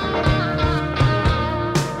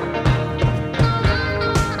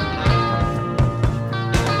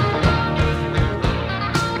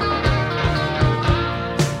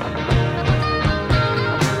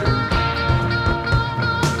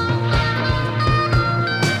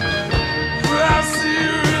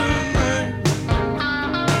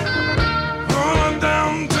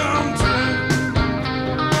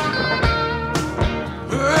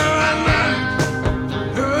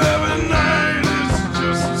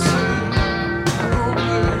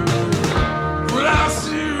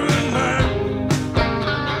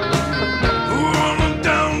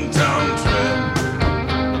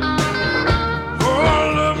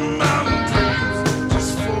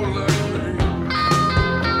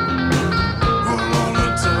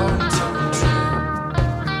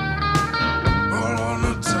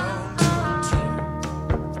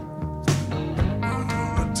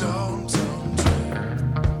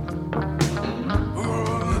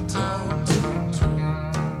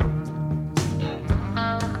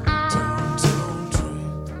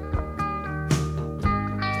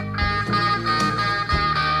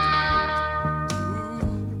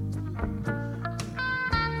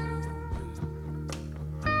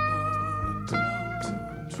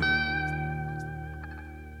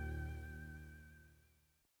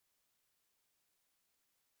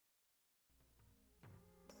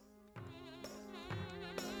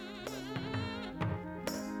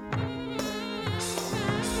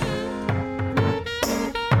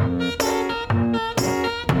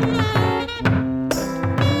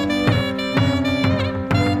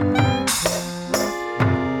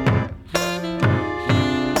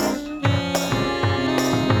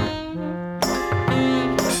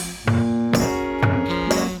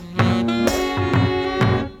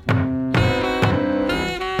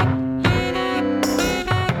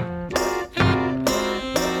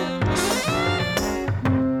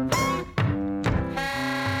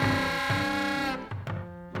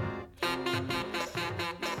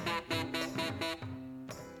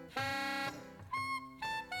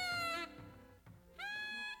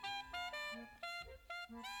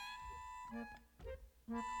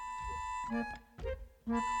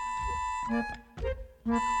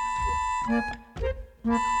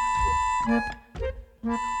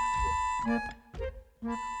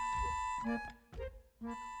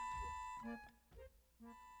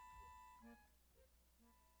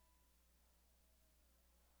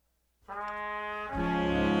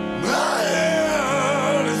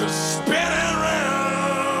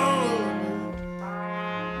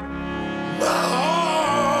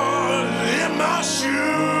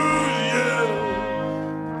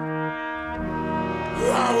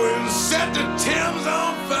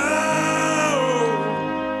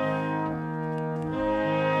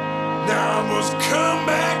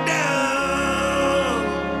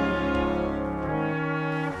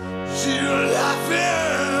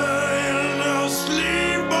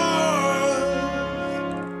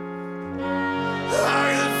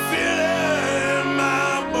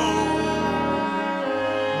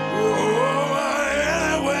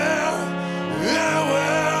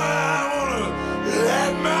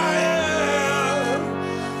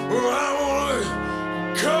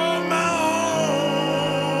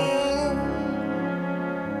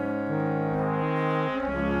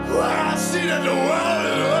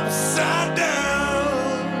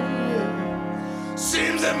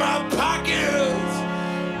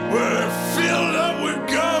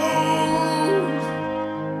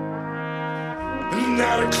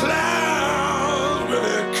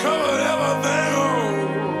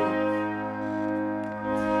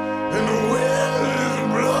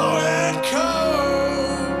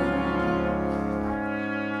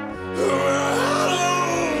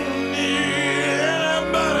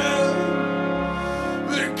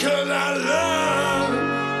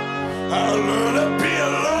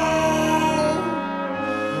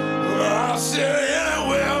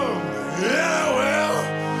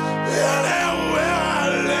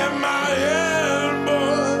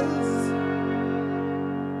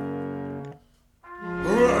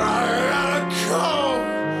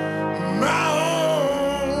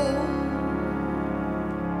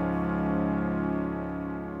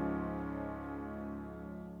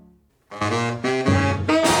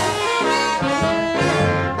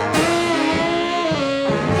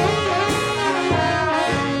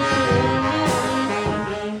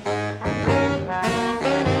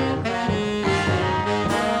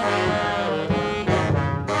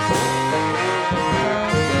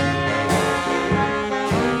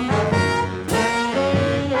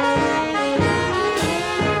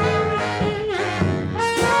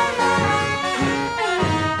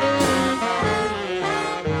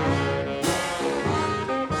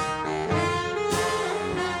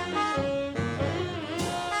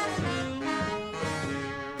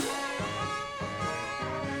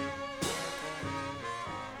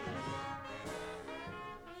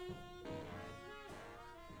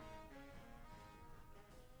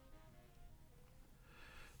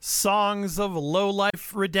Songs of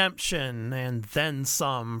Lowlife Redemption and Then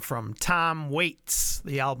Some from Tom Waits,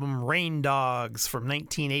 the album Rain Dogs from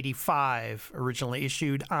 1985, originally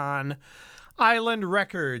issued on Island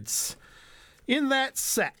Records. In that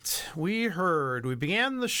set, we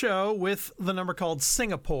began the show with the number called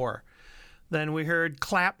Singapore. Then we heard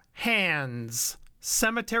Clap Hands,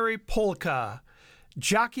 Cemetery Polka,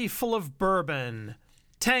 Jockey Full of Bourbon,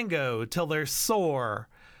 Tango Till They're Sore,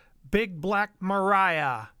 Big Black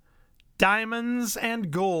Mariah, Diamonds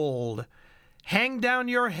and Gold, Hang Down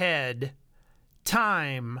Your Head,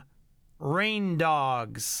 Time, Rain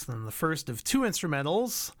Dogs, and the first of two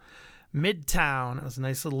instrumentals, Midtown. It was a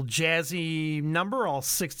nice little jazzy number, all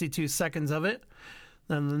 62 seconds of it.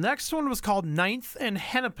 Then the next one was called Ninth and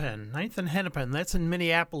Hennepin. Ninth and Hennepin, that's in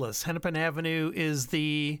Minneapolis. Hennepin Avenue is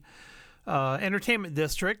the entertainment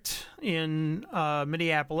district in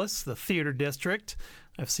Minneapolis, the theater district.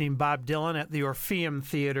 I've seen Bob Dylan at the Orpheum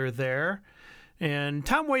Theater there. And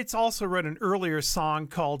Tom Waits also wrote an earlier song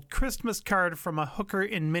called Christmas Card from a Hooker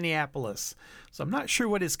in Minneapolis. So I'm not sure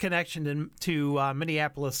what his connection to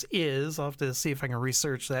Minneapolis is. I'll have to see if I can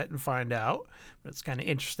research that and find out. But it's kind of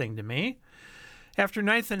interesting to me. After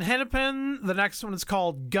Ninth and Hennepin, the next one is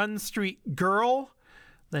called Gun Street Girl.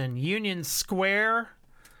 Then Union Square,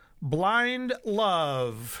 Blind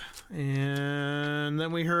Love. And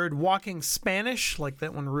then we heard Walking Spanish, like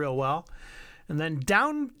that one real well. And then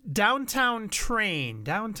Downtown Train.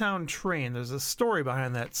 Downtown Train. There's a story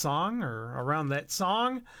behind that song, or around that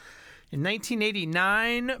song. In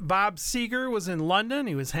 1989, Bob Seger was in London.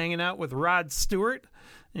 He was hanging out with Rod Stewart.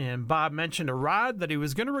 And Bob mentioned to Rod that he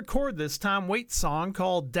was going to record this Tom Waits song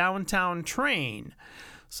called Downtown Train.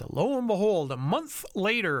 So lo and behold, a month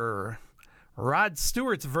later, Rod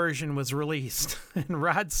Stewart's version was released, and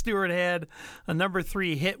Rod Stewart had a number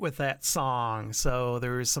 3 hit with that song. So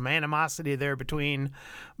there was some animosity there between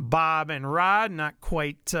Bob and Rod, not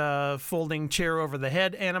quite folding chair over the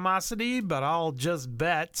head animosity, but I'll just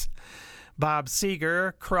bet Bob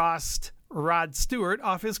Seger crossed Rod Stewart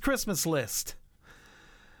off his Christmas list.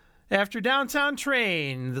 After Downtown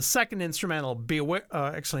Train, the second instrumental, Bride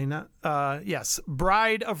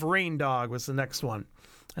of Rain Dog was the next one.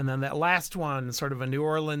 And then that last one, sort of a New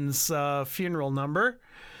Orleans funeral number,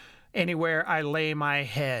 Anywhere I Lay My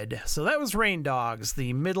Head. So that was Rain Dogs,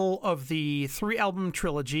 the middle of the 3-album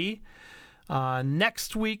trilogy.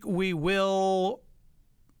 Next week we will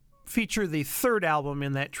feature the 3rd album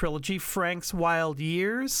in that trilogy, Frank's Wild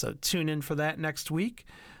Years. So tune in for that next week.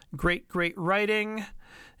 Great writing.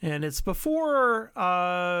 And it's before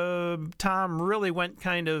Tom really went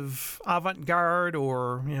kind of avant-garde,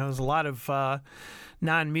 or, there's a lot of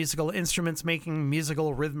non-musical instruments making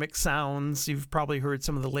musical rhythmic sounds. You've probably heard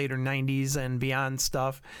some of the later 90s and beyond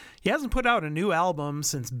stuff. He hasn't put out a new album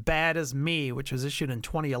since Bad As Me, which was issued in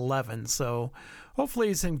 2011. So hopefully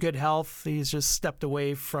he's in good health. He's just stepped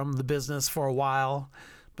away from the business for a while.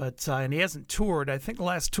 But and he hasn't toured. I think the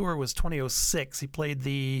last tour was 2006. He played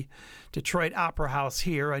the Detroit Opera House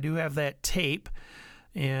here. I do have that tape.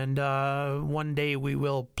 And one day we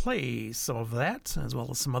will play some of that, as well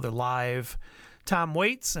as some other live Tom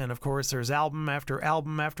Waits. And, of course, there's album after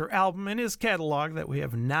album after album in his catalog that we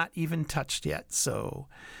have not even touched yet. So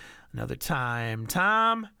another time,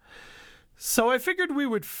 Tom. So I figured we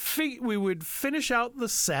would finish out the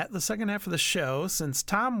set, the second half of the show, since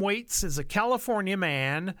Tom Waits is a California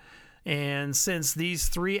man, and since these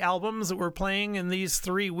 3 albums that we're playing in these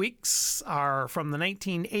 3 weeks are from the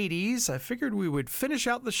 1980s, I figured we would finish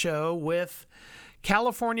out the show with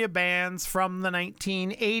California bands from the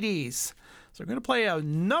 1980s. So we're going to play a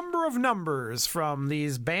number of numbers from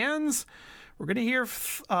these bands. We're going to hear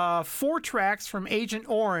 4 tracks from Agent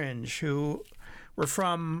Orange, who were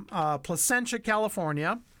from Placentia,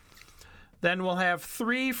 California. Then we'll have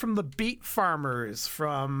 3 from the Beat Farmers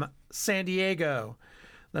from San Diego.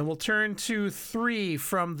 Then we'll turn to 3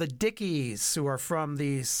 from the Dickies, who are from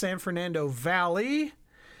the San Fernando Valley.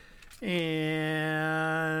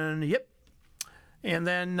 And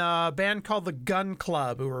then a band called the Gun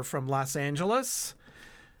Club, who are from Los Angeles.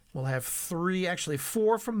 We'll have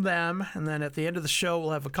 4 from them. And then at the end of the show,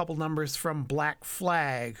 we'll have a couple numbers from Black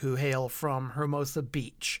Flag, who hail from Hermosa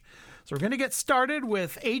Beach. So we're going to get started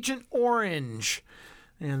with Agent Orange.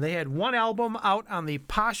 And they had 1 album out on the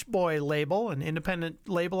Posh Boy label, an independent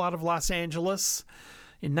label out of Los Angeles.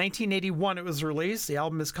 In 1981, it was released. The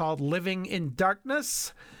album is called Living in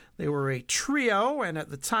Darkness. They were a trio, and at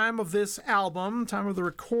the time of this album, time of the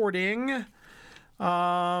recording,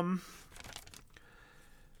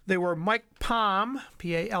 they were Mike Palm,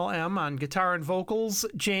 P-A-L-M, on guitar and vocals,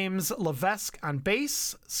 James Levesque on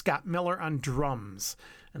bass, Scott Miller on drums.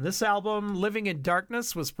 And this album, Living in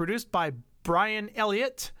Darkness, was produced by Brian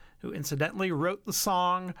Elliott, who incidentally wrote the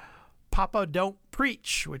song Papa Don't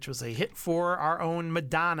Preach, which was a hit for our own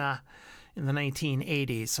Madonna in the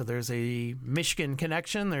 1980s. So there's a Michigan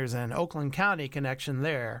connection, there's an Oakland County connection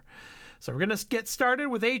there. So we're going to get started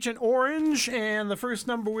with Agent Orange, and the first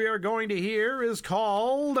number we are going to hear is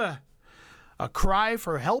called A Cry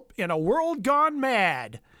for Help in a World Gone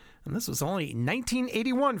Mad. And this was only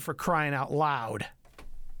 1981, for crying out loud.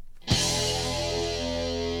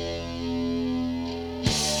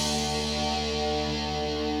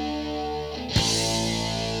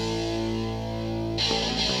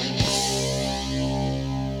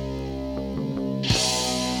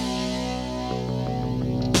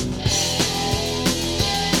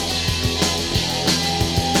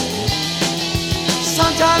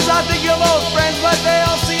 Sometimes I think of old friends, but they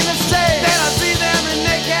all seem the same. Then I see them and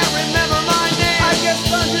they can't remember my name. I guess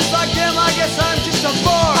I'm just like them, I guess I'm just a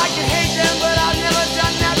bore. I can hate them, but I've never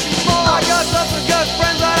done that before. I got lots of good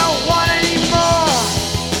friends I don't want anymore.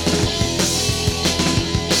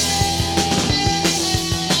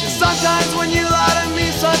 Sometimes when you lie to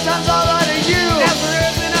me, sometimes I'll lie to you. Never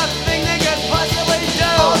isn't a thing they could possibly do.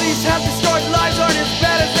 All these half-destroyed lies aren't as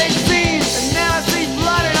bad as they seem. And now I see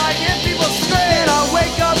blood and I hear people scream. And I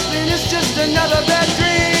wake up and it's just another bad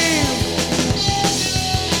dream.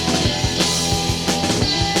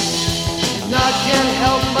 And I can't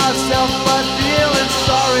help myself but feeling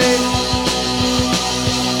sorry,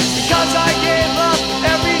 because I gave up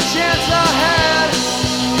every chance I had.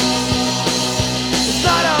 It's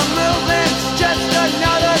not a movement, it's just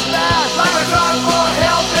another path. Like a cry for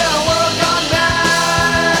help in a world gone bad.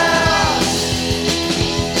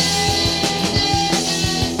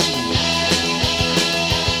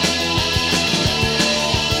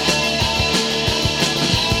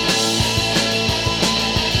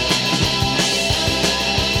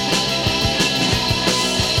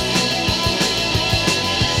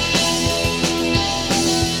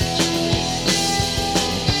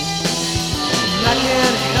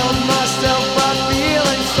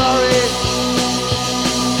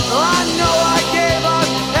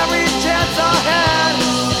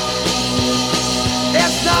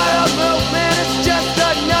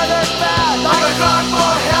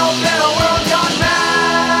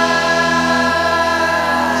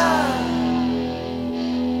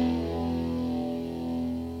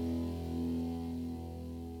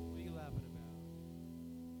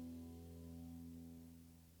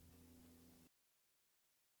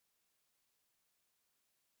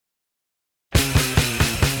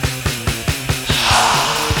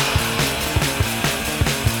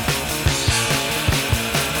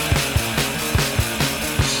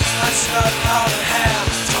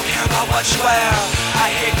 swear I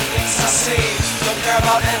hate the things I see. Don't care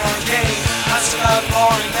about anarchy. I'm sick of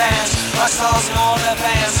boring bands, rock stars and all their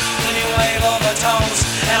bands, the new wave overtones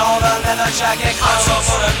and all the leather jacket clothes. I'm so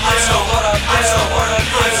bored of you. I'm so bored of you. I'm so bored of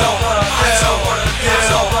you. I'm so bored of you. I'm so bored of you. I'm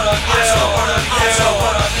so bored of you. I'm so bored of you. I'm so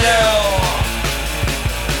bored of you.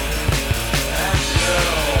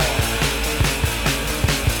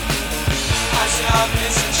 I'm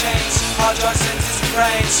missing chains, hard drugs and dizzy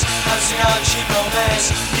brains. I'm seeing on cheap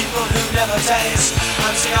romance, people who never taste.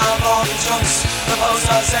 I'm seeing on all the jokes, the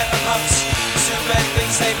posters and the books, the stupid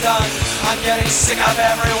things they've done. I'm getting sick of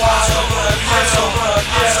everyone. I'm so bored of you. I'm so bored of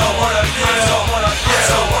you. I'm so bored of you. I'm so bored of you. I'm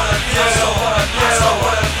so bored of you. I'm so bored of you. I'm so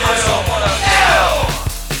bored of you. I'm so bored of you.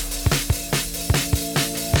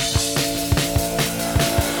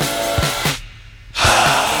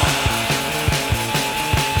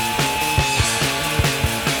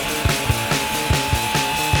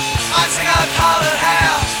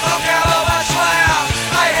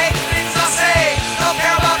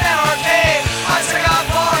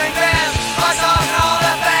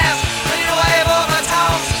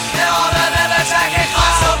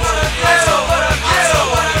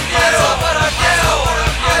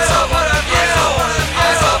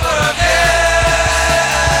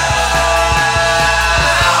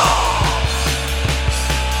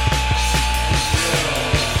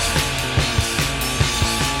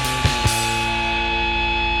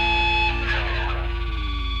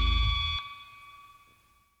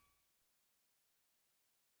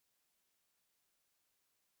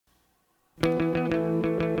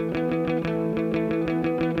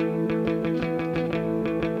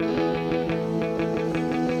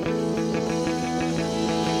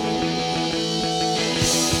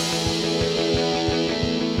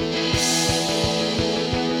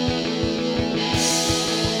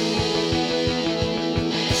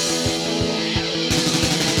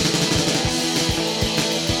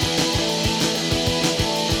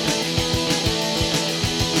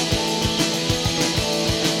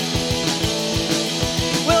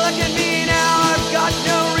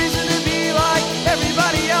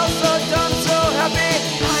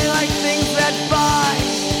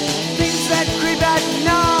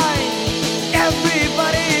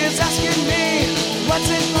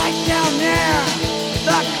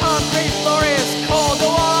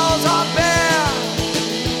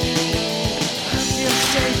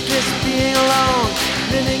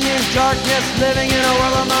 Darkness, living in a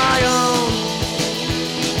world of my own.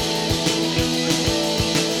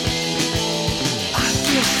 I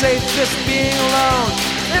feel safe just being alone,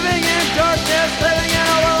 living in darkness, living in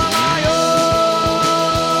a world of my own.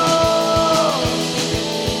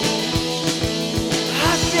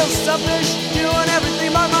 I feel selfish, doing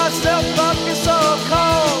everything by myself, but feel so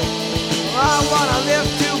cold. I wanna live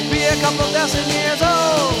to be a couple dozen years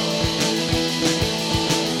old.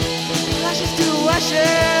 Ashes to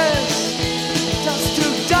ashes, dust to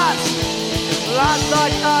dust. I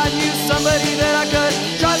thought I knew somebody that I could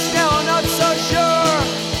trust, now I'm not so sure.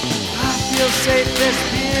 I feel safe just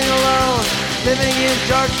being alone, living in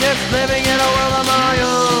darkness, living in a world of my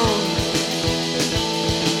own.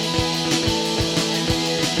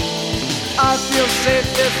 I feel safe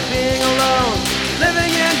just being alone,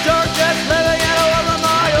 living in darkness, living in a world of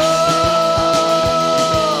my own.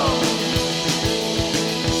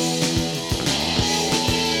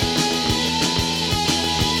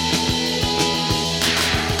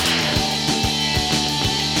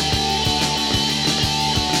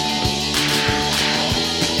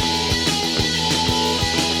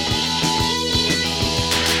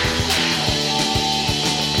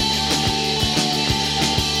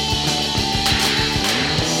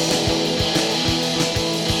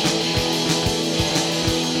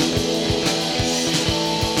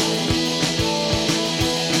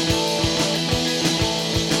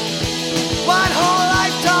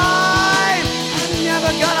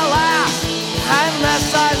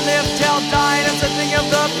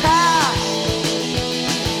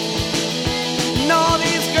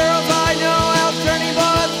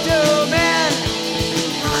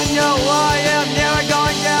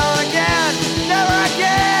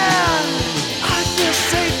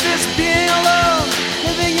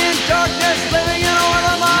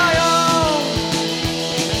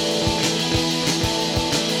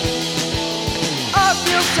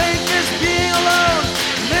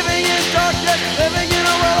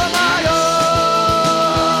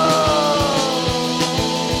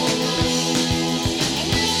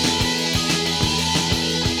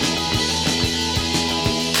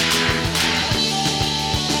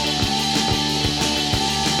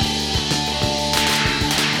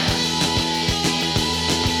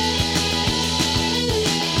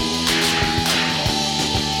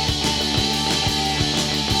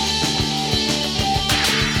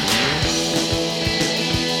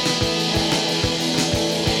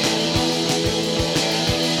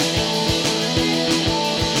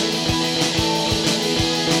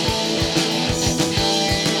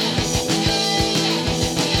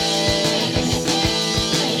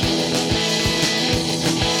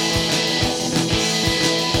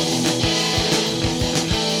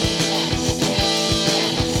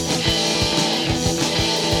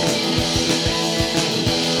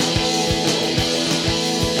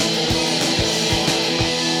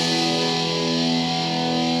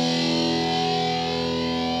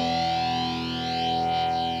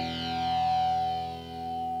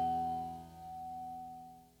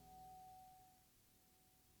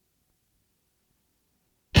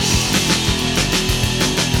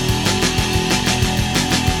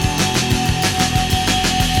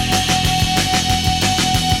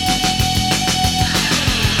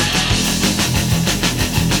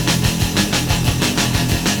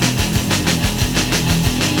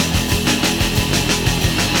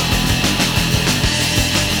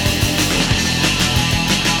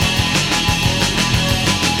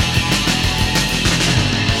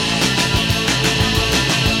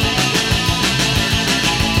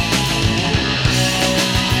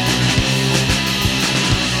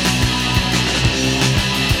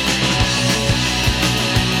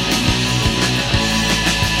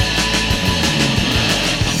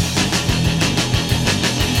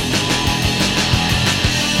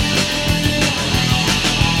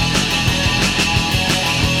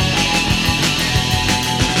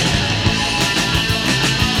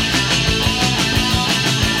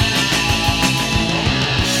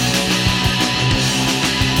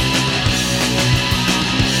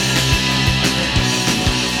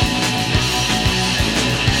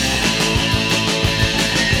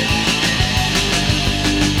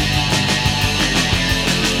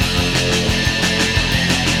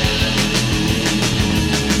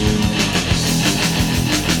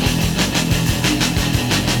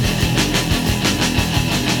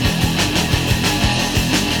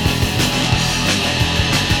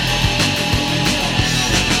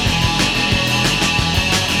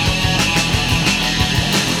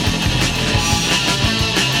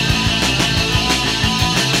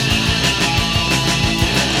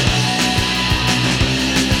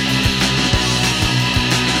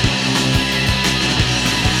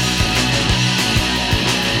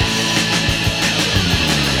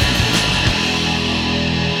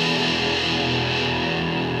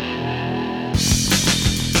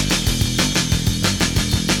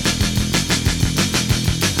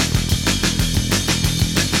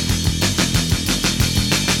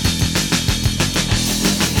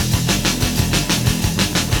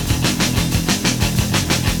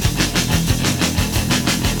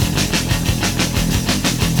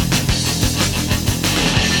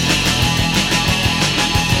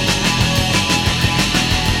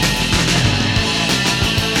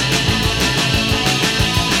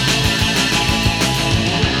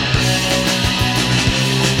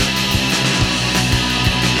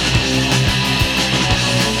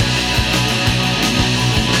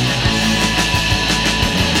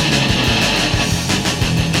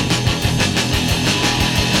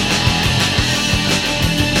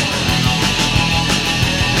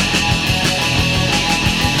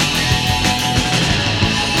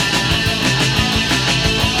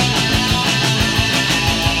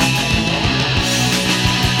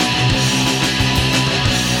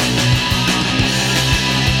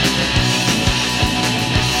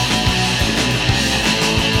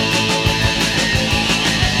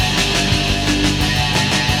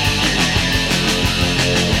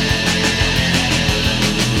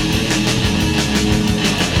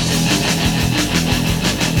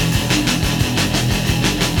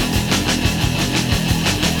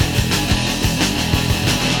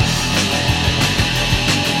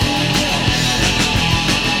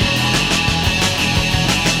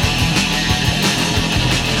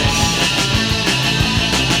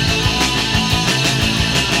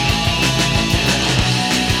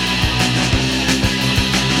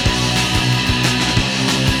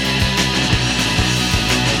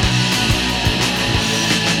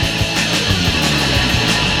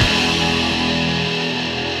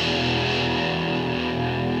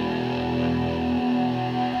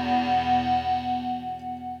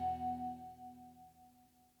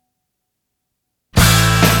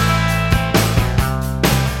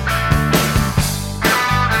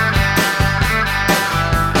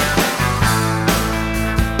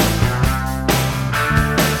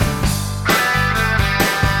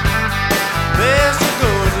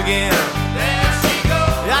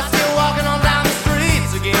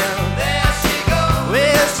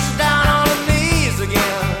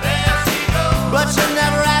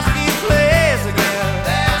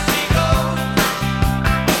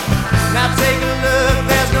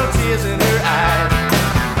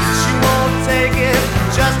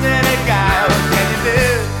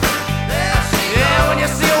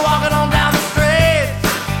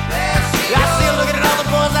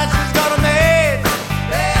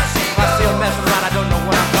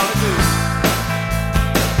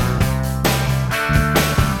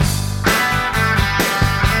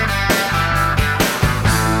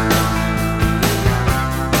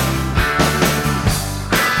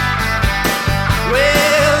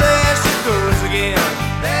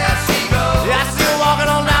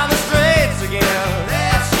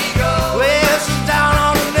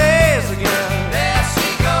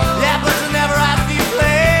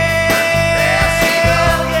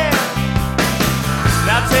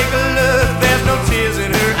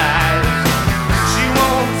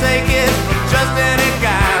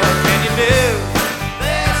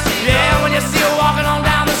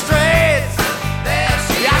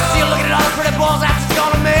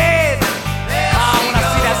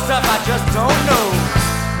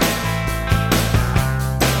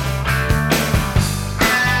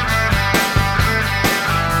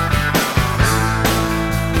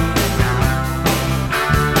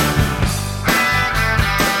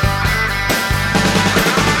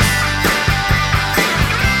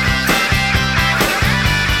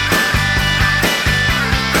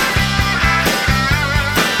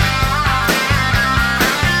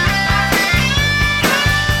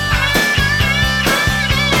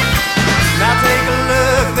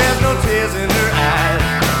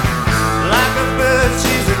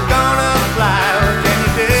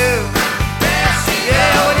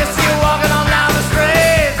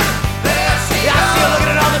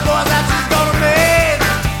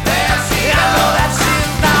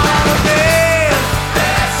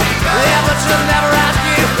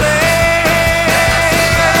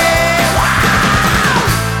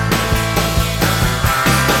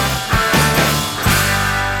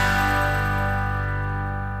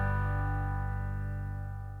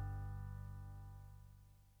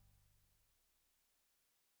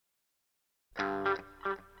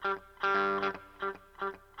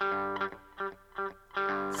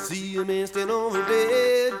 see a man stand over a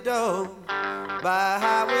dead dog by a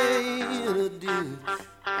highway in a ditch,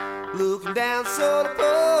 looking down sort of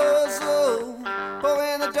puzzled,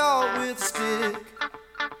 poking the dog with a stick.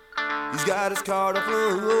 He's got his car door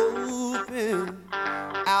flung open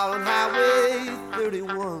out on Highway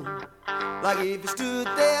 31. Like if he stood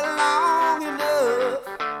there long enough,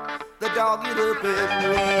 the dog get up and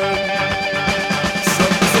run.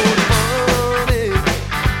 Something sort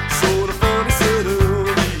of funny said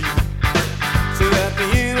of me. So at the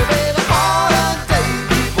end of every hard day,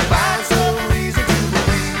 people find some reason to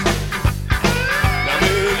believe. Now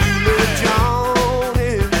will you let John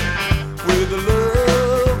in with the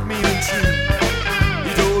love meaning true? He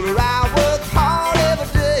told her I work hard every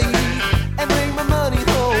day and bring my money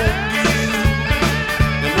home to you.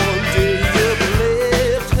 And one day he up and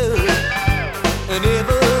left her, and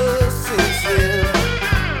ever since then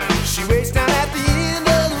she waits down at the end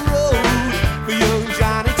of the road for young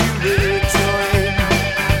Johnny to return.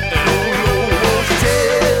 And oh Lord,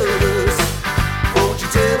 won't you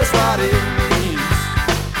tell us what it means?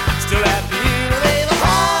 Still at the end of every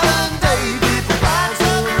hard day, people find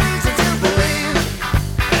some reason to believe.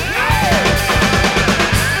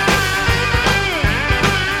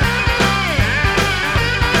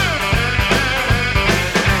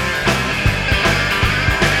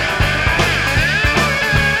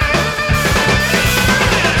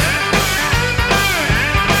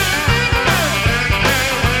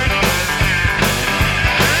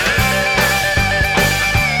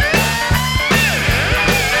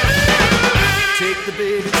 Take the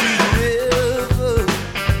baby to the river,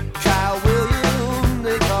 Kyle William,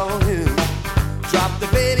 they call him. Drop the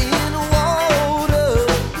baby in the water,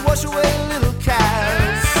 wash away little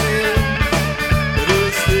Kyle's sin. But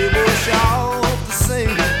as they wash off the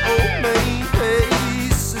same old main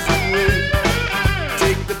faces away,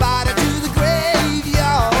 take the body to the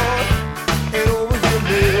graveyard, and over him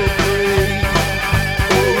they'll pray.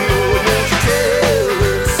 Oh Lord, won't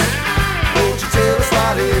you tell us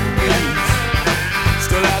what it means?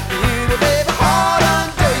 Still at the end of every hard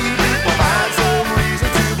day, people find some reason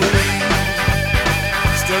to believe.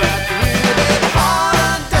 Still at the end of every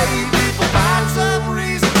hard day, people find some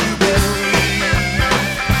reason to believe.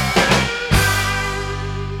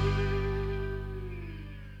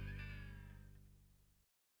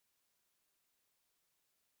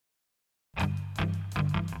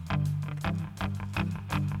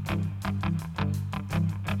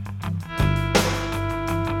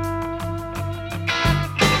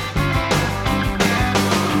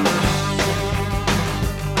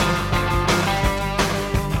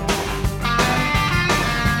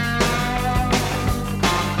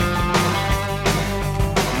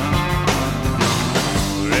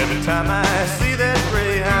 Every time I see that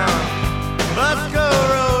Greyhound bus go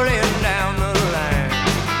rolling down the line,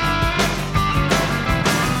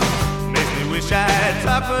 makes me wish I'd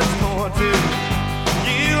talk much more to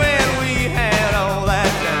you and we had all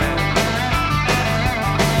that time.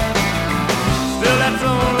 Still, that's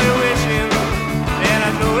only wishing, and I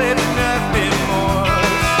know it's nothing more.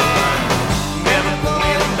 So I'm never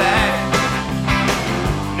going back,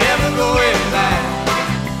 never going back.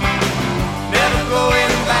 Never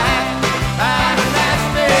going back out of that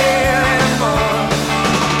state anymore.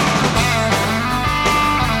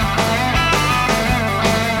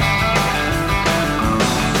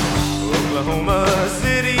 Oklahoma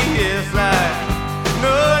City is like,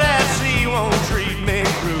 know that she won't treat me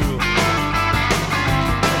cruel.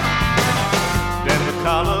 Denver,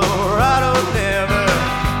 Colorado never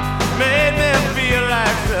made me feel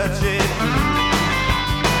like such a fool.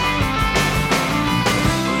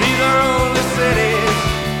 These are only cities,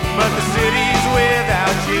 but the cities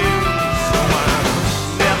without you. So I'm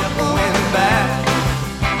never going back,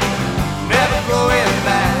 never going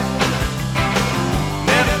back,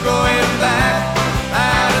 never going back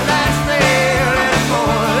out of that state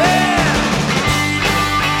anymore. Yeah.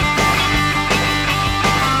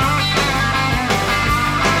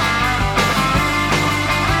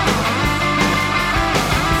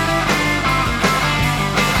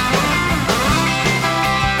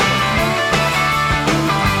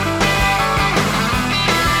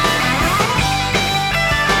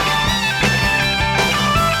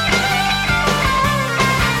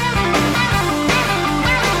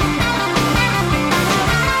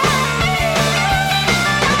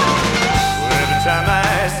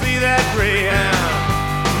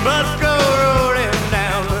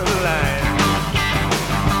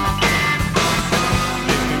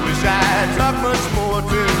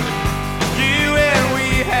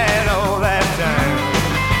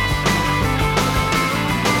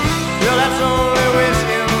 Well, that's only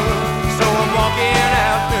wishing, so I'm walking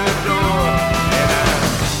out the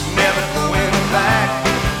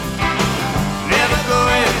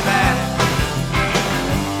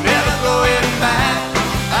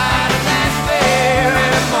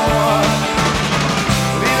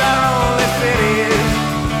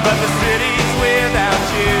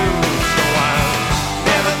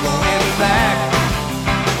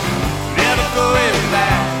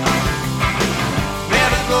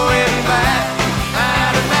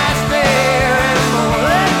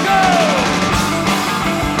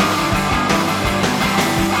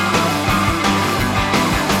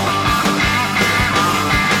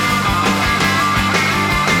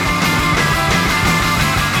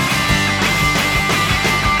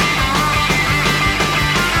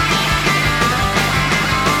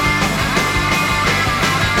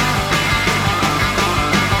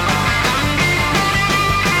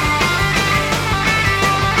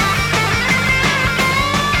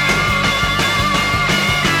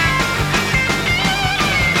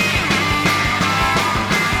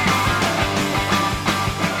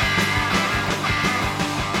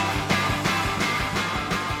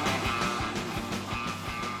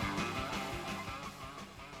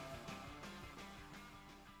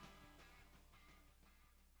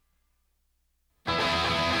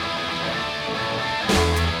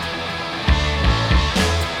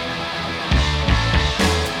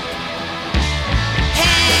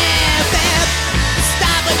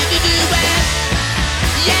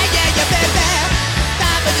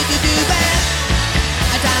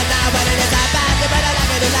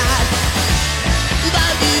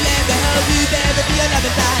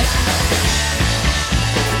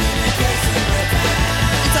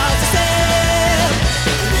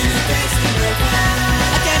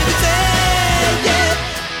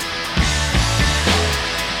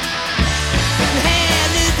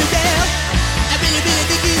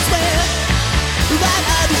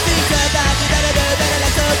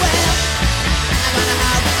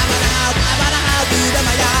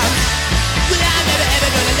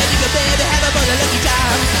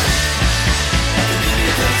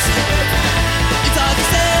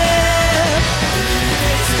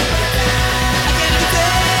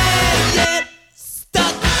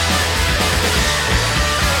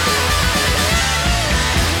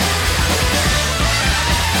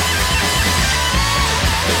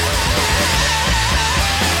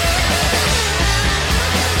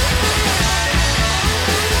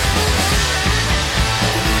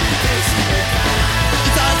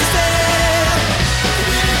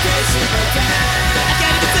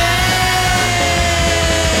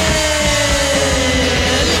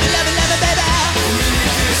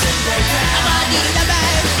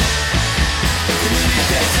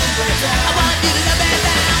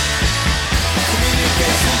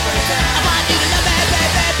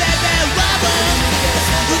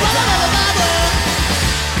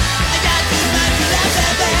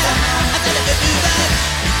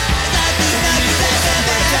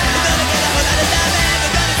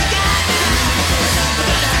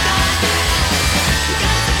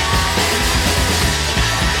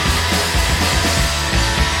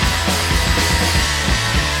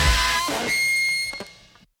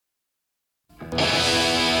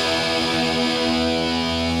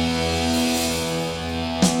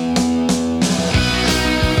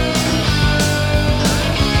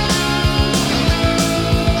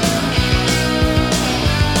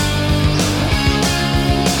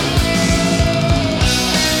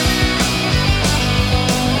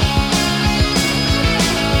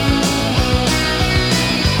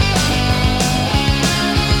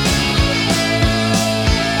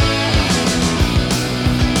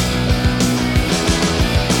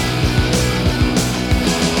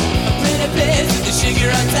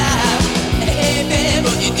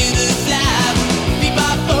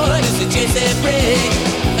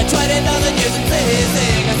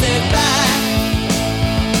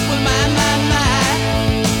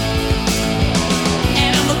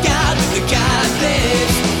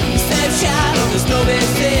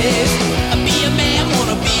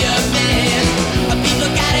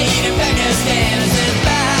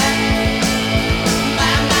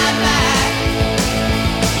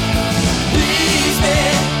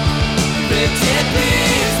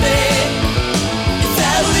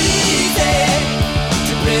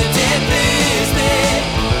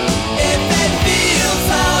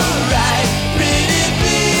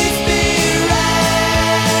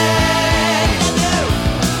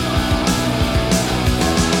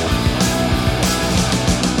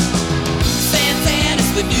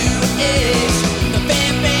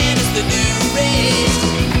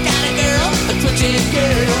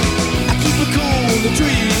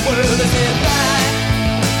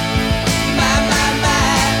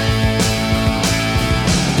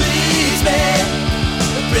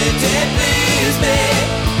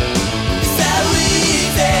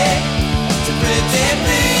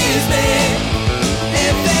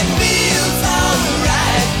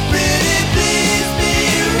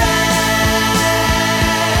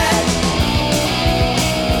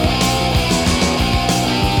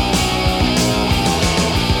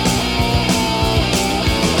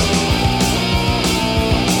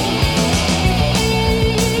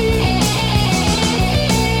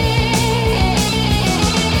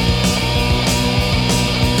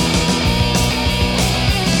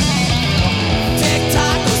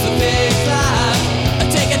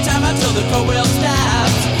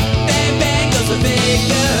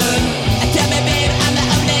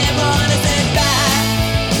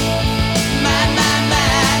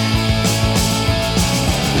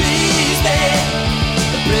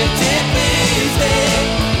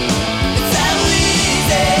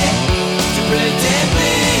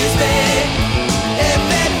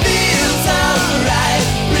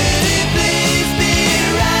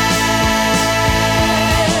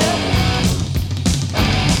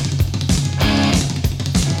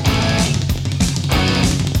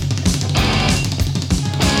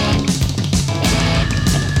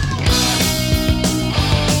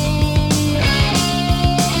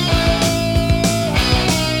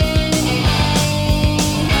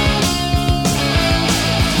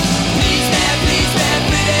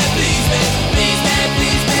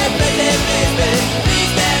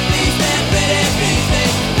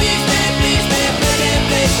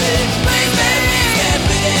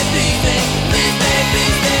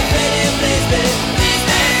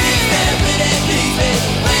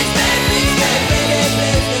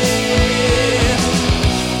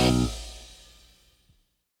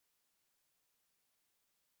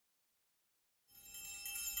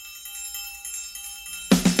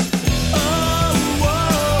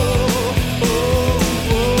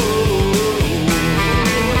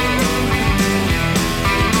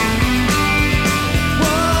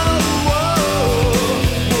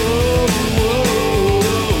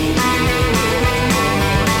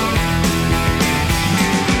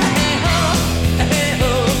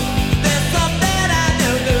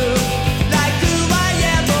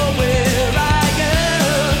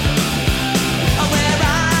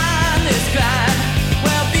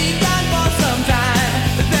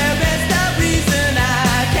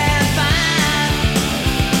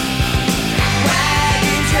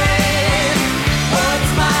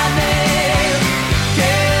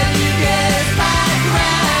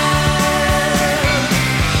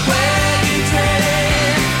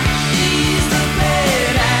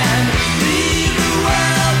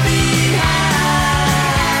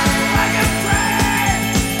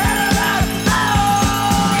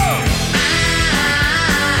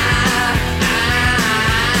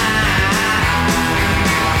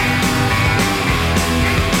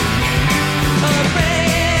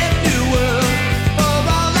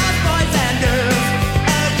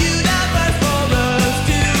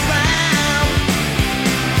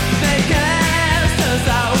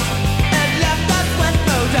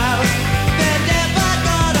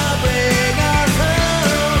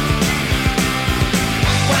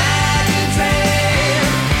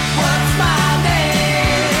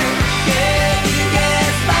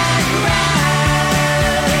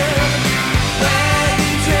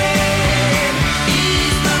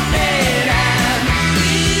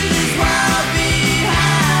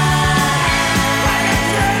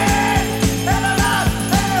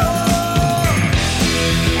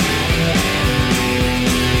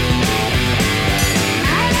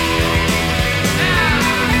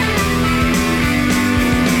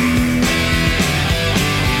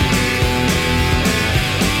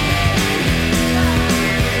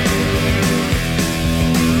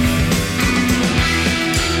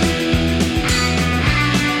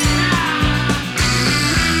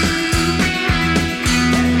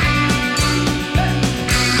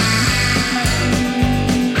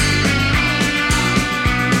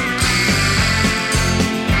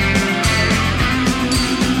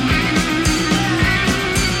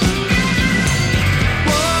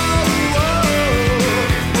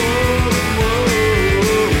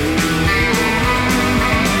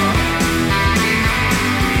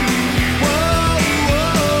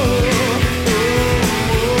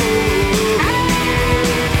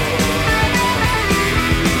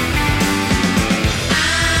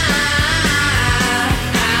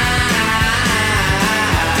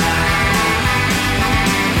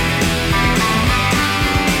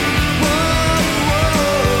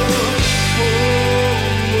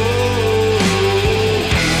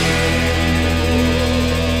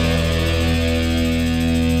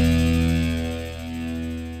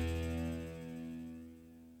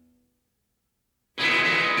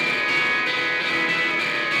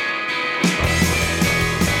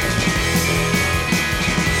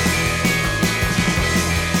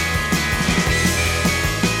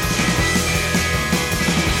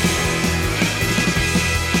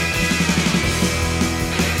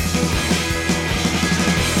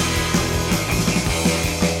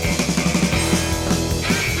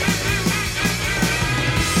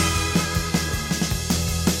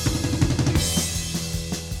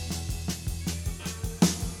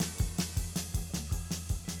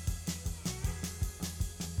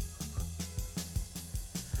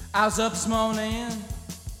I was up this morning,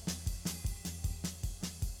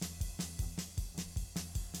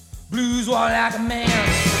 blues were like a man.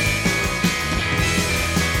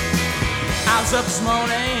 I was up this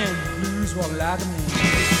morning, blues were like a man.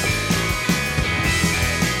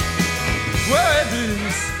 Worry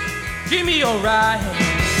blues, give me your right hand.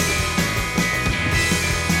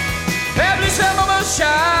 Hey, blues fell my most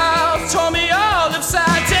child, tore me all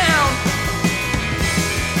upside down.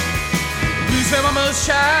 Blues fell my most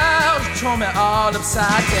child, tore me all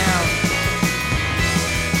upside down.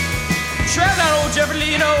 Trapped down old Jeffrey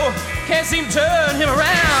Leno, can't seem to turn him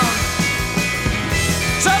around.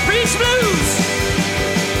 So preach blues.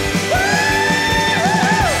 Woo!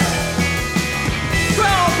 Come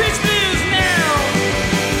on, preach blues now.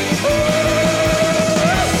 Woo!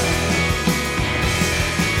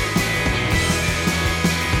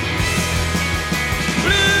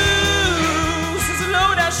 Blues is a low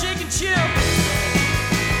down shake and chill.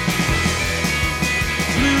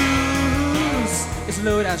 Blues is a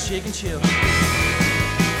low down shake and chill.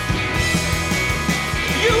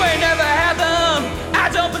 You ain't never had them, I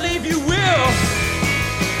don't believe you will.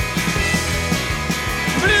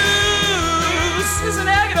 Blues is an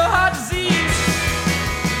agony of heart disease.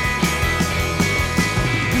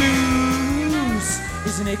 Blues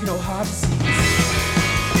is an aching old heart disease.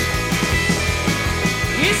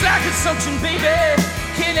 It's like consumption, baby,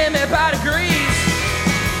 killing me by degrees.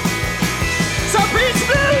 So preach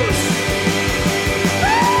blues.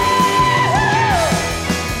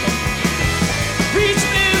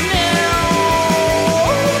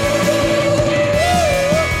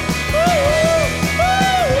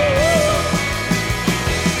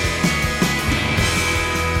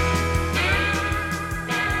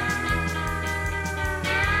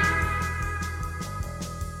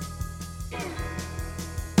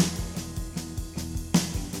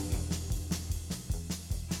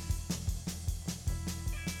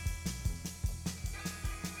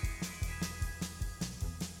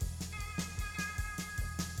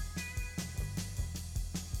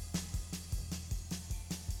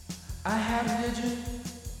 I have religion,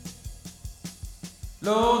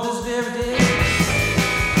 Lord, this very day.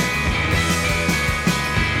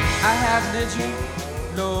 I have religion,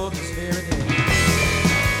 Lord, this very day.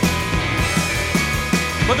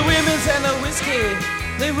 But the women's and the whiskey,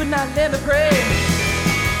 they would not let me pray.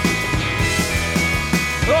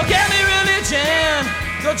 Oh, get me religion,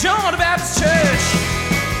 go join the Baptist church.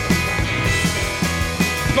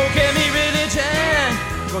 Go get me religion,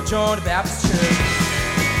 go join the Baptist church.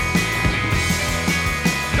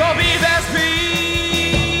 Go be the best preacher.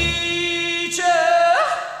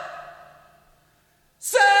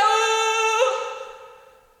 So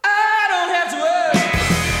I don't have to work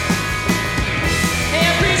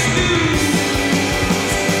and preach blues.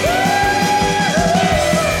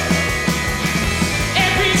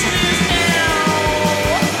 And preach blues now.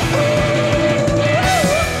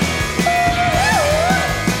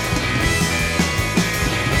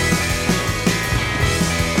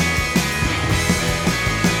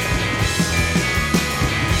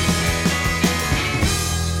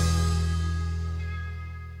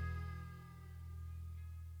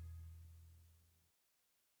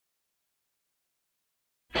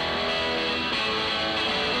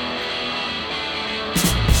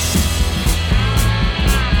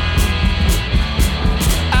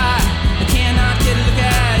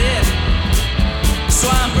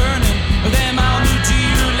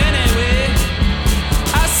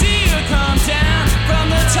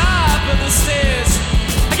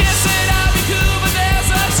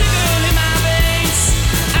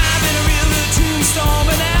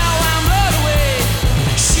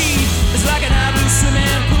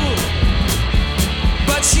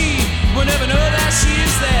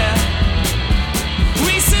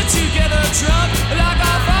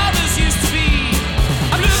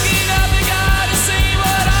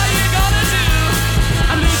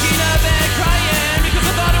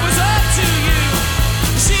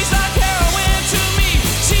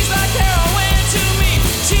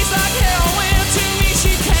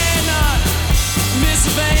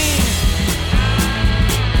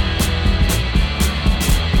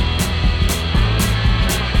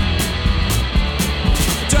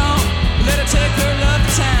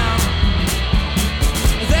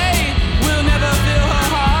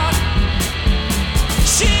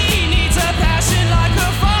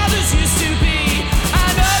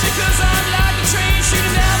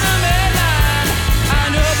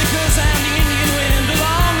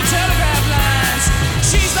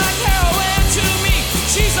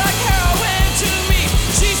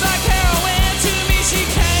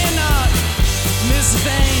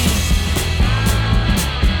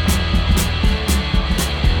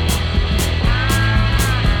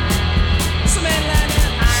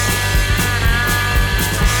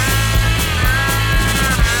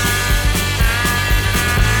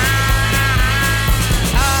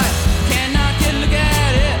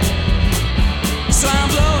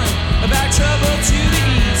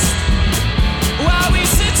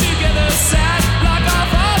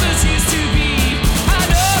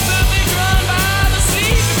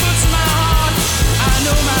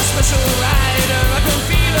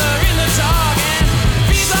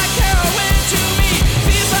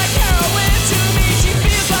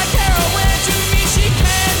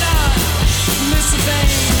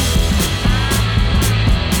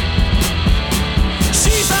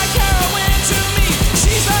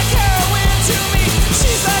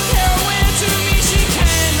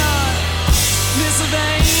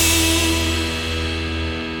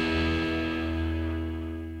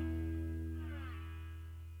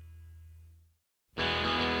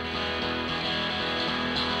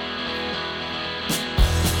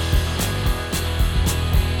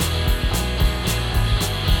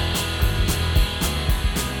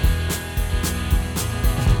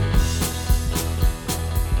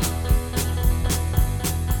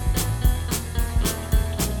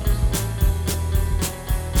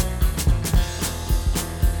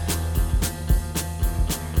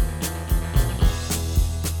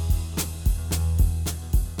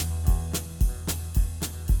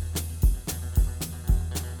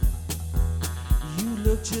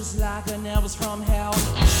 look just like an Elvis from hell.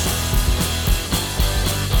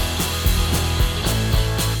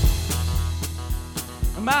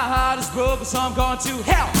 My heart is broken, so I'm going to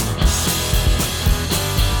hell.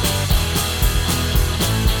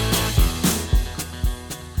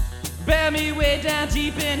 Bear me way down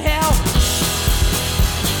deep in hell.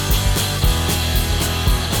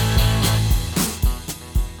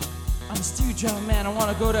 I'm a steel drum man, I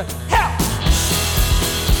wanna go to hell.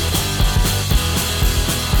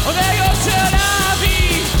 Oh, there goes an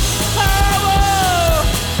ivy. Oh, whoa.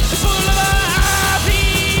 It's full of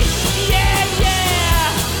ivy. Yeah, yeah.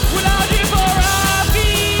 What I'll do for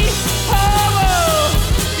ivy. Oh, whoa.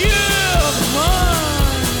 You're the one.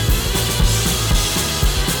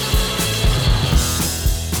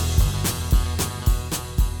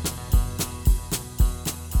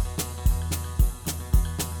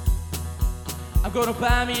 I'm gonna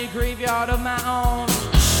buy me a graveyard of my own.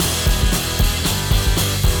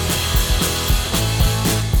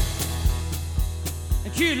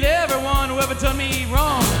 Kill everyone who ever done me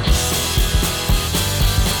wrong.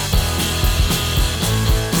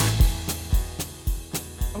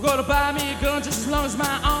 I'm gonna buy me a gun just as long as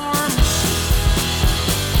my arm.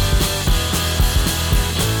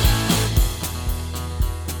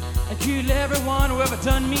 And kill everyone who ever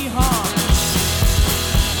done me harm.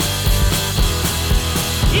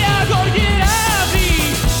 Yeah, I'm gonna get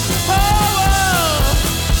ivy. Oh, whoa.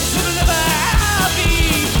 It's gonna never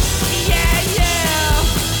ivy. Yeah, yeah.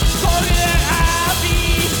 Gonna get ivy.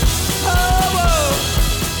 Oh, whoa.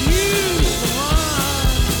 You the one.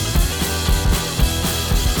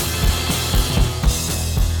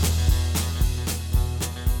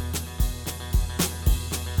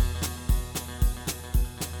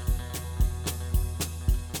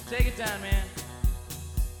 Take it down, man.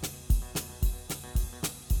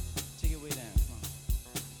 Take it way down. Come on.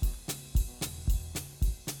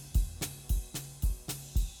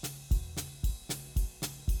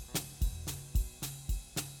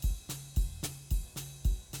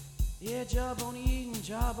 Yeah, job on eating,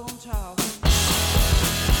 job on talk.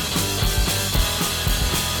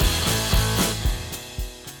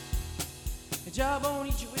 A job on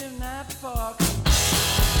eat you with a knife and fork.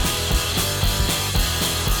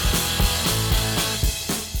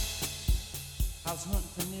 I was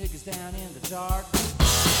hunting for niggas down in the dark.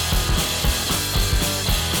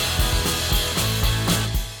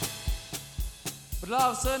 But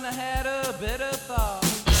all of a sudden I had a better thought.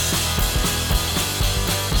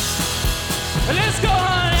 Let's go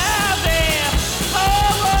on out there. Oh,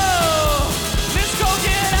 whoa. Let's go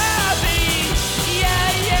get Ivy. Yeah,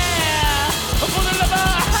 yeah. For the love of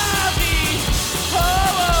Ivy. Oh,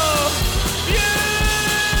 whoa.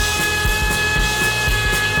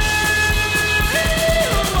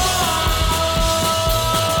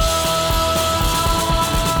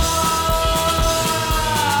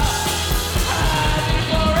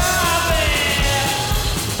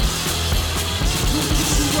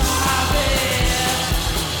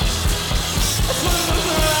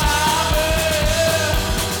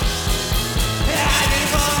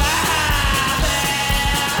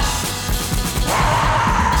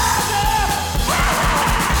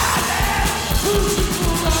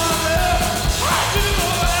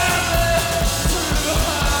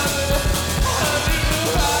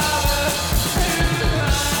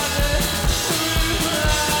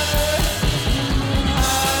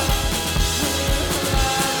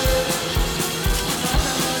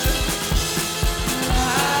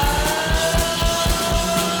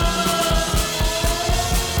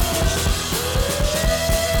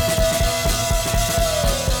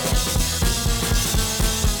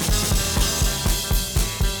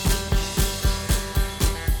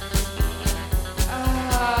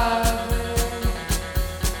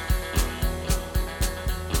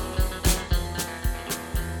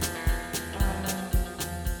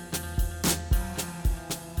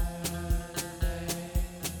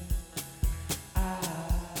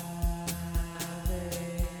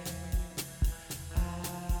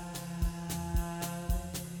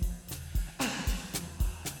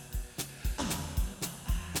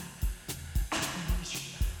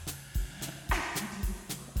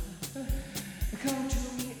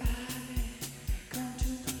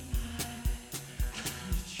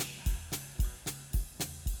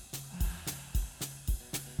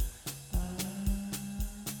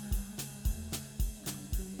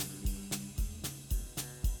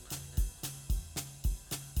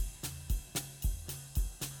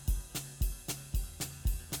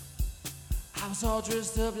 I was all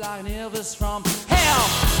dressed up like an Elvis from hell,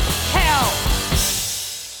 hell.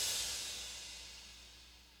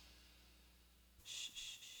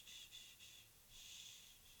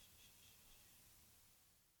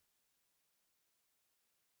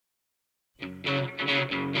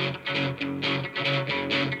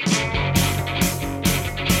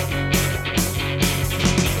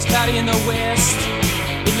 cloudy in the west,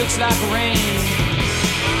 it looks like rain.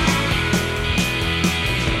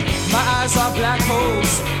 My eyes are black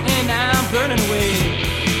holes, and I'm burning away.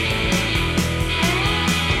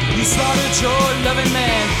 You slaughtered your loving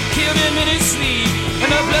man, killed him in his sleep,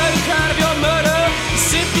 and the bloody crown of your murder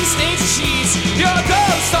simply stains the sheets. You're a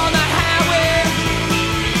ghost on the highway,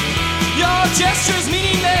 your gesture's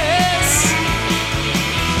meaningless.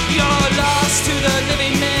 You're lost to the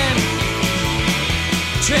living man,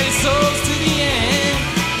 traded souls to the end.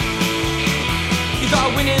 You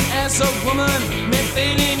thought winning as a woman meant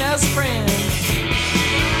failing as a friend.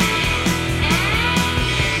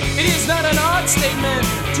 It is not an odd statement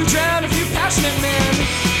to drown a few passionate men.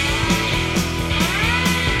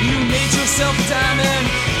 You made yourself a diamond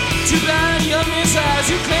to blind young men's eyes.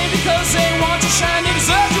 You claim because they want to shine, they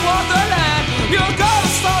deserve to walk the line. You're a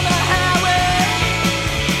ghost on the highway,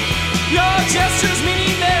 your gesture's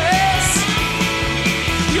meaningless.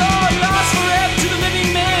 You're lost forever to the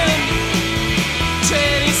living man,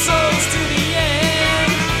 trading souls to the end.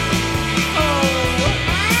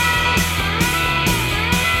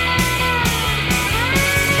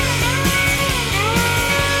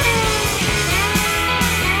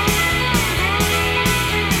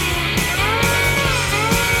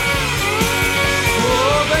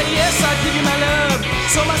 But yes, I'd give you my love,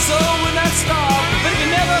 so my soul would not starve. But it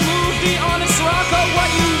can never move the honest rock of what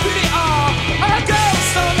you really are. A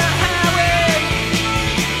ghost on the highway,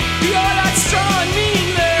 you're not strong and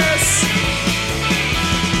meaningless.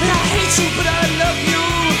 And I hate you, but I love you,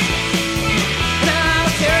 and I'll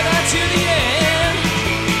carry that to the end.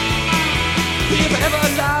 If I ever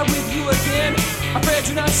lie with you again, I pray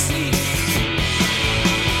do not sleep.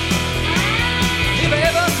 If I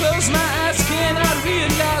ever close my eyes again, I'd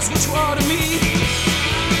realize what you are to me.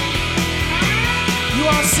 You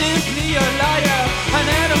are simply a liar, an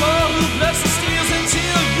animal who bluffs and steals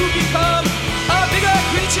until you become a bigger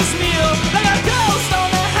creature's meal. Like a ghost on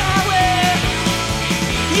the highway,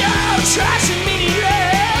 you're trash and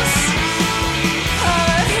meaningless.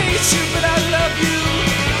 I hate you, but I love you,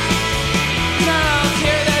 and I'll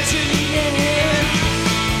carry that to the end.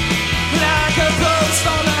 Like a ghost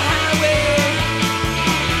on the highway,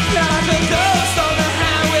 like a ghost on the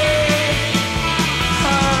highway,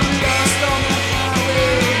 I'm lost on the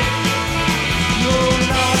highway, you're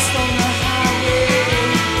lost on the highway.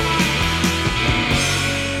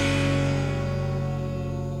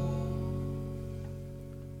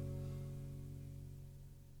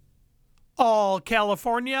 All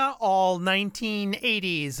California, all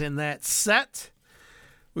 1980s in that set.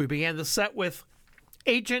 We began the set with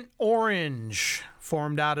Agent Orange,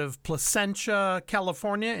 formed out of Placentia,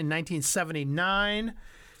 California in 1979.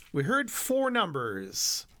 We heard four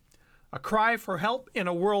numbers: A Cry for Help in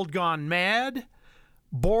a World Gone Mad,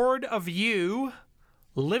 Bored of You,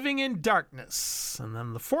 Living in Darkness. And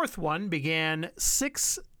then the fourth one began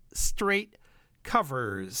 6 straight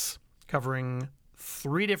covers, covering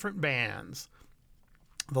 3 different bands.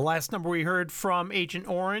 The last number we heard from Agent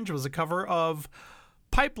Orange was a cover of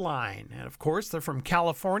Pipeline. And of course, they're from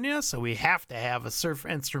California, so we have to have a surf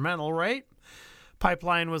instrumental, right?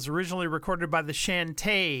 Pipeline was originally recorded by the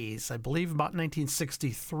Shantays, I believe about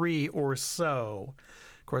 1963 or so.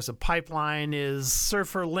 Of course, a pipeline is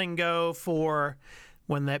surfer lingo for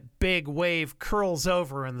when that big wave curls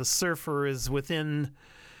over and the surfer is within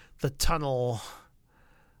the tunnel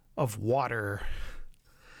of water.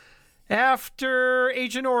 After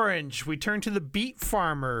Agent Orange, we turn to the Beat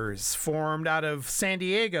Farmers, formed out of San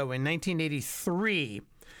Diego in 1983.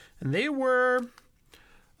 And they were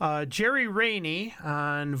Jerry Rainey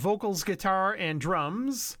on vocals, guitar, and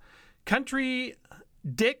drums, Country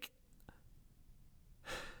Dick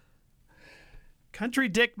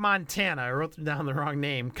Montana, I wrote down the wrong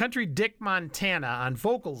name, Country Dick Montana on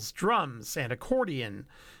vocals, drums, and accordion.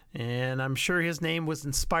 And I'm sure his name was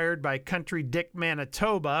inspired by Country Dick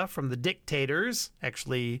Manitoba from the Dictators.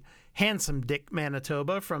 Actually, Handsome Dick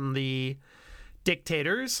Manitoba from the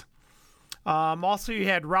Dictators. Also, you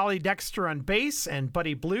had Raleigh Dexter on bass and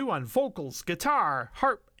Buddy Blue on vocals, guitar,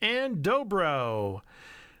 harp, and dobro.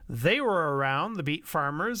 They were around, the Beat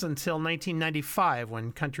Farmers, until 1995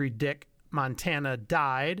 when Country Dick Montana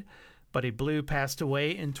died. Buddy Blue passed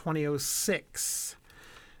away in 2006.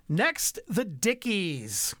 Next, the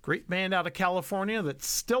Dickies, great band out of California that's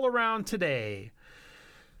still around today.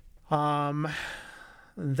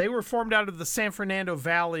 They were formed out of the San Fernando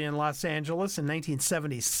Valley in Los Angeles in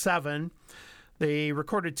 1977. They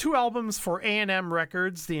recorded 2 albums for A&M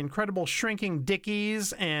Records, The Incredible Shrinking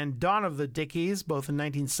Dickies and Dawn of the Dickies, both in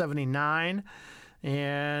 1979.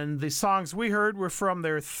 And the songs we heard were from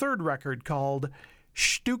their 3rd record called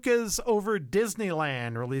Stukas Over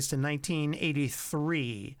Disneyland, released in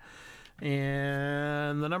 1983.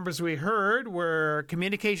 And the numbers we heard were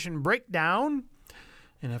Communication Breakdown.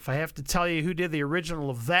 And if I have to tell you who did the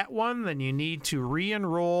original of that one, then you need to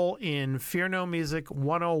re-enroll in Fear No Music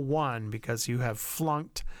 101 because you have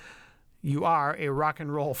flunked. You are a rock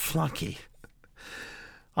and roll flunky.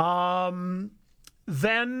 Then,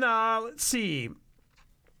 let's see.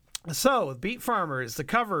 So, Beat Farmers, the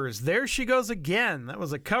covers, There She Goes Again. That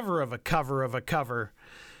was a cover of a cover of a cover.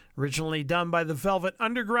 Originally done by the Velvet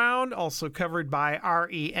Underground, also covered by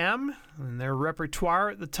R.E.M. and their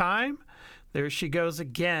repertoire at the time. There She Goes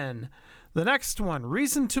Again. The next one,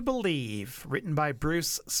 Reason to Believe, written by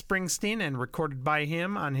Bruce Springsteen and recorded by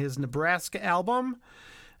him on his Nebraska album.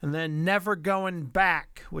 And then Never Going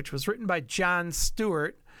Back, which was written by Jon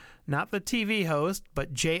Stewart, not the TV host,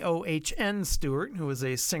 but John Stewart, who was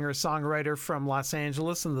a singer-songwriter from Los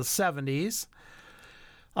Angeles in the 70s.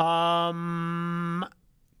 And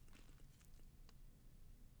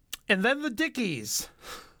then the Dickies.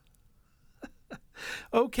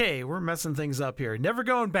 Okay, we're messing things up here. Never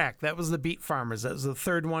Going Back. That was the Beat Farmers. That was the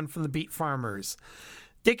third one from the Beat Farmers.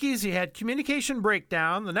 Dickies, you had Communication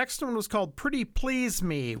Breakdown. The next one was called Pretty Please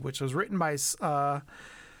Me, which was written by Steve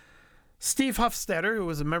Hofstetter, who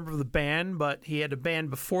was a member of the band, but he had a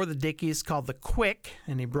band before the Dickies called The Quick,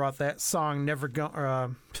 and he brought that song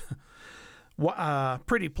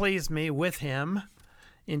Pretty Please Me with him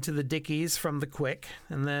into the Dickies from The Quick.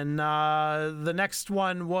 And then the next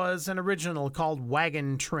one was an original called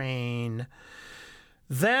Wagon Train.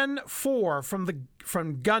 Then 4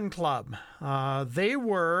 from Gun Club. They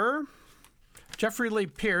were Jeffrey Lee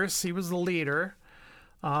Pierce. He was the leader.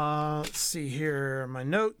 Let's see here. My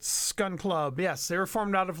notes. Gun Club. Yes, they were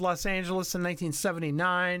formed out of Los Angeles in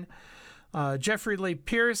 1979. Jeffrey Lee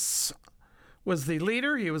Pierce was the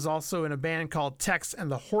leader. He was also in a band called Tex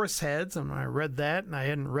and the Horseheads, and I read that, and I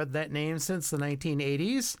hadn't read that name since the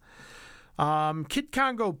 1980s. Kid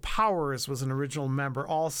Congo Powers was an original member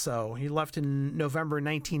also. He left in November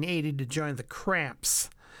 1980 to join the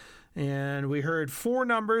Cramps. And we heard 4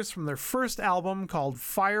 numbers from their first album called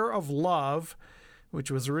Fire of Love, which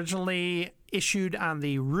was originally issued on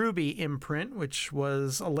the Ruby imprint, which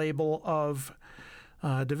was a label of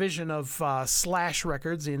division of Slash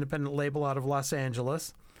Records, the independent label out of Los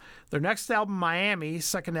Angeles. Their next album, Miami,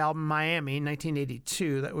 second album, Miami,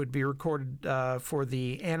 1982, that would be recorded for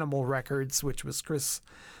the Animal Records, which was Chris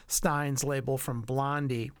Stein's label from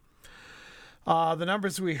Blondie. The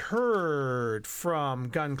numbers we heard from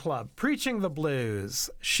Gun Club, Preaching the Blues,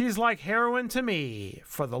 She's Like Heroin to Me,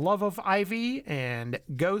 For the Love of Ivy, and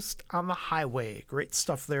Ghost on the Highway. Great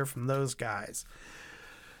stuff there from those guys.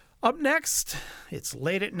 Up next, it's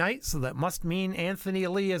late at night, so that must mean Anthony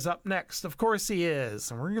Lee is up next. Of course he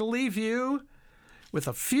is. And we're going to leave you with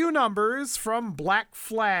a few numbers from Black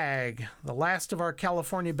Flag, the last of our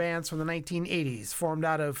California bands from the 1980s, formed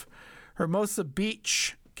out of Hermosa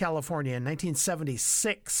Beach, California in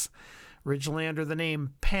 1976, originally under the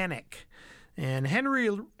name Panic. And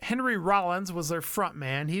Henry Rollins was their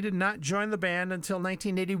frontman. He did not join the band until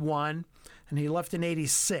 1981, and he left in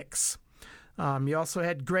 86. You also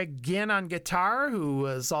had Greg Ginn on guitar, who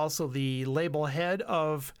was also the label head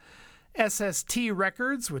of SST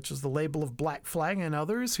Records, which is the label of Black Flag and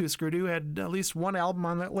others. Husker Du had at least one album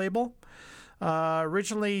on that label.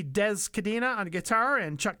 Originally Des Cadena on guitar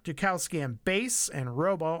and Chuck Dukowski on bass and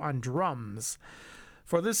Robo on drums.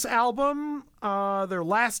 For this album, their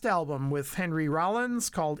last album with Henry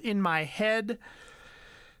Rollins called In My Head,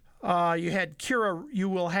 you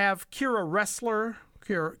will have Kira Rossler,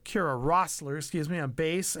 on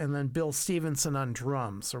bass, and then Bill Stevenson on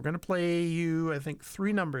drums. So we're going to play you, I think,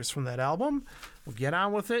 3 numbers from that album. We'll get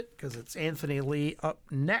on with it because it's Anthony Lee up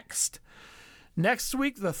next. Next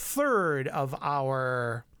week, the third of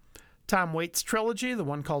our Tom Waits trilogy, the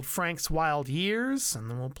one called Frank's Wild Years, and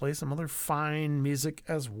then we'll play some other fine music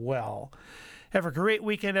as well. Have a great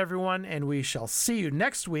weekend, everyone, and we shall see you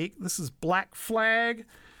next week. This is Black Flag.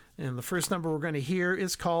 And the first number we're going to hear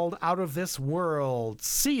is called Out of This World.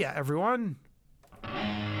 See ya, everyone.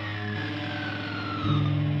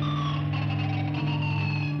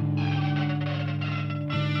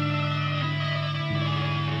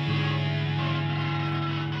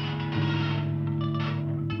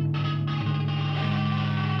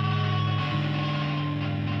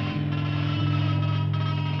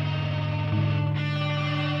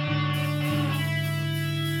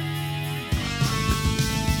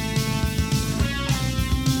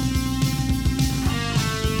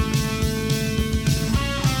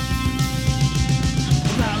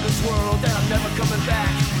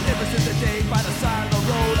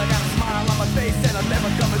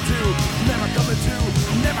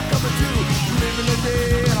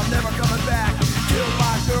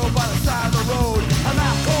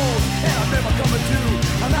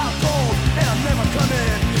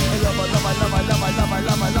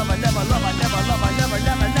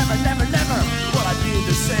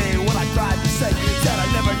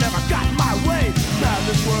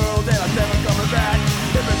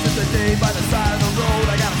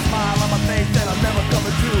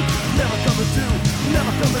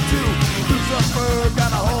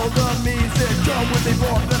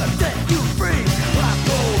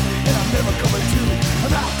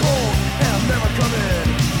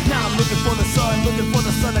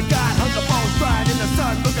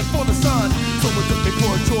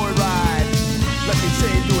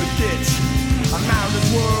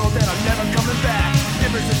 world and I'm never coming back.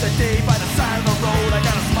 Ever since the day by the side of the road, I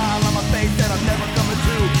got a smile on my face that I'm never coming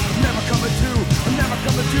to. I'm never coming to. I'm never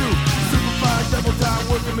coming to. Superfine double time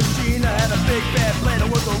working machine. I had a big bad plan. I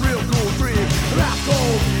was a real cool dream. I'm out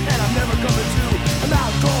cold and I'm never coming to. I'm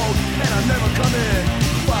out cold and I'm never coming.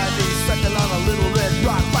 Finally settled on a little red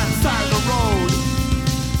rock by the side of the road.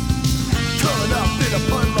 Curling up in a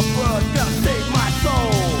puddle of blood, gotta save my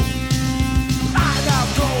soul. I'm out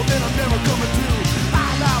cold and I'm never coming to.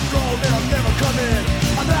 I'm out cold and I'm never coming.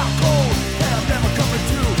 I'm out cold and I'm never coming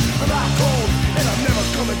to. I'm out cold and I'm never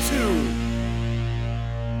coming to.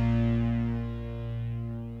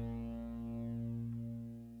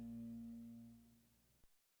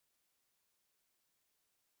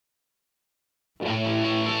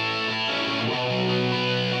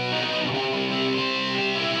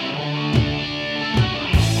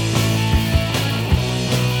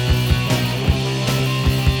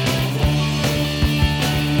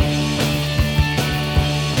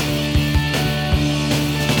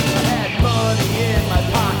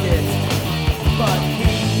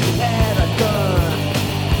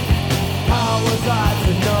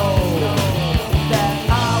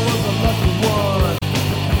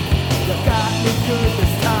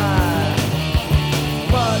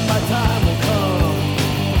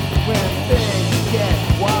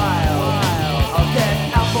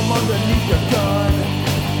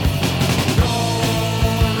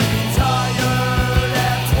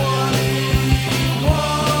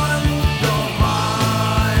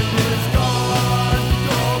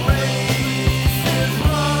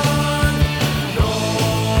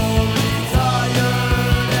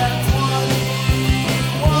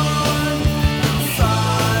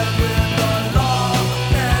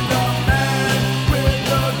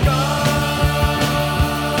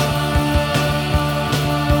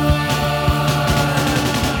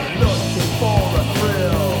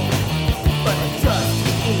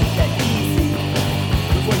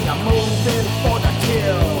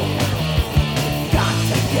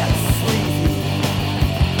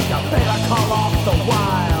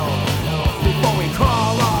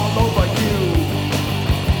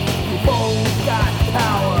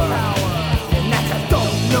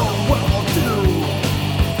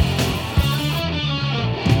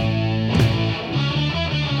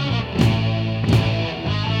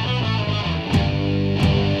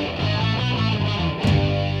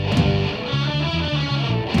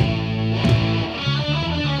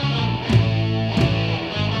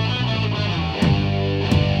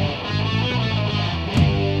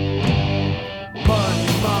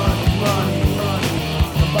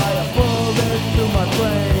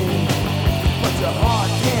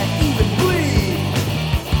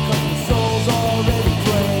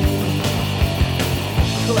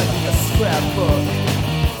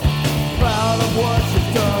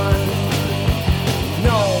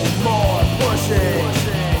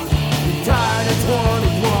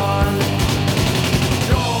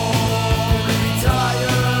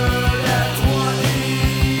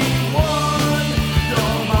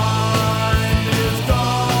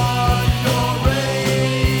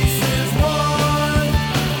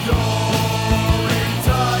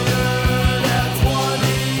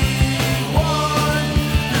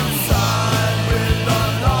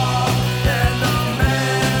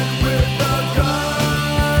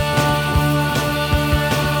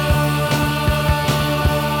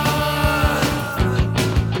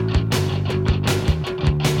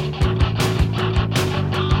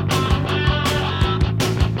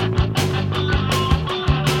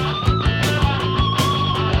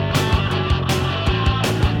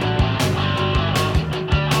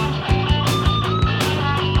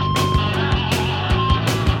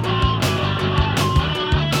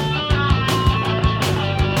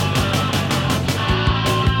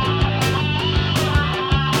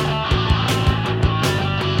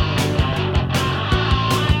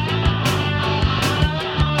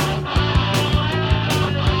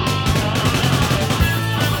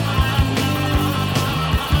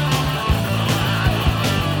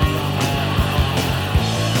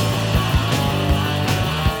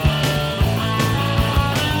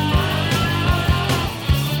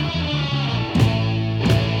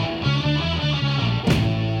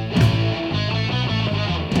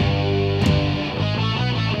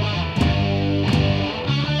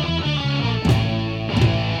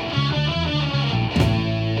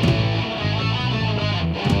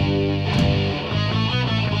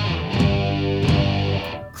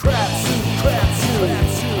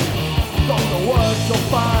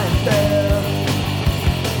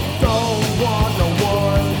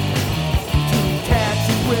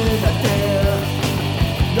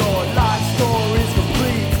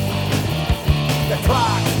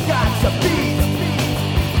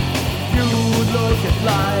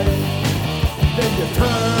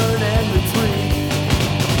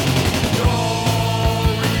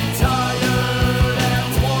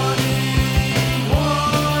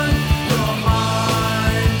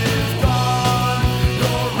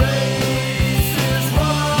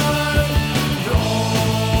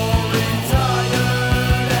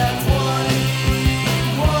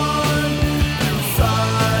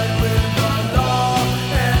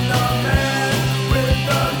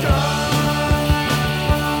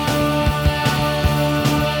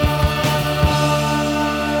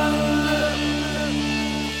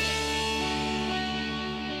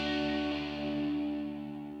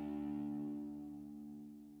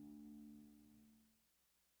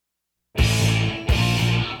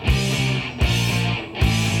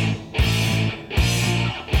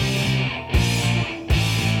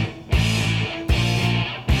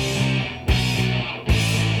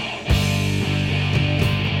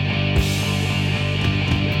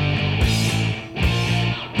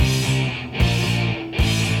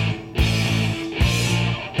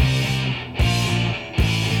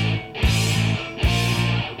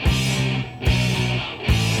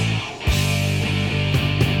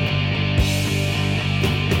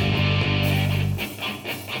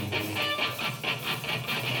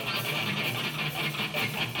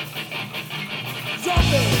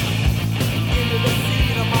 something.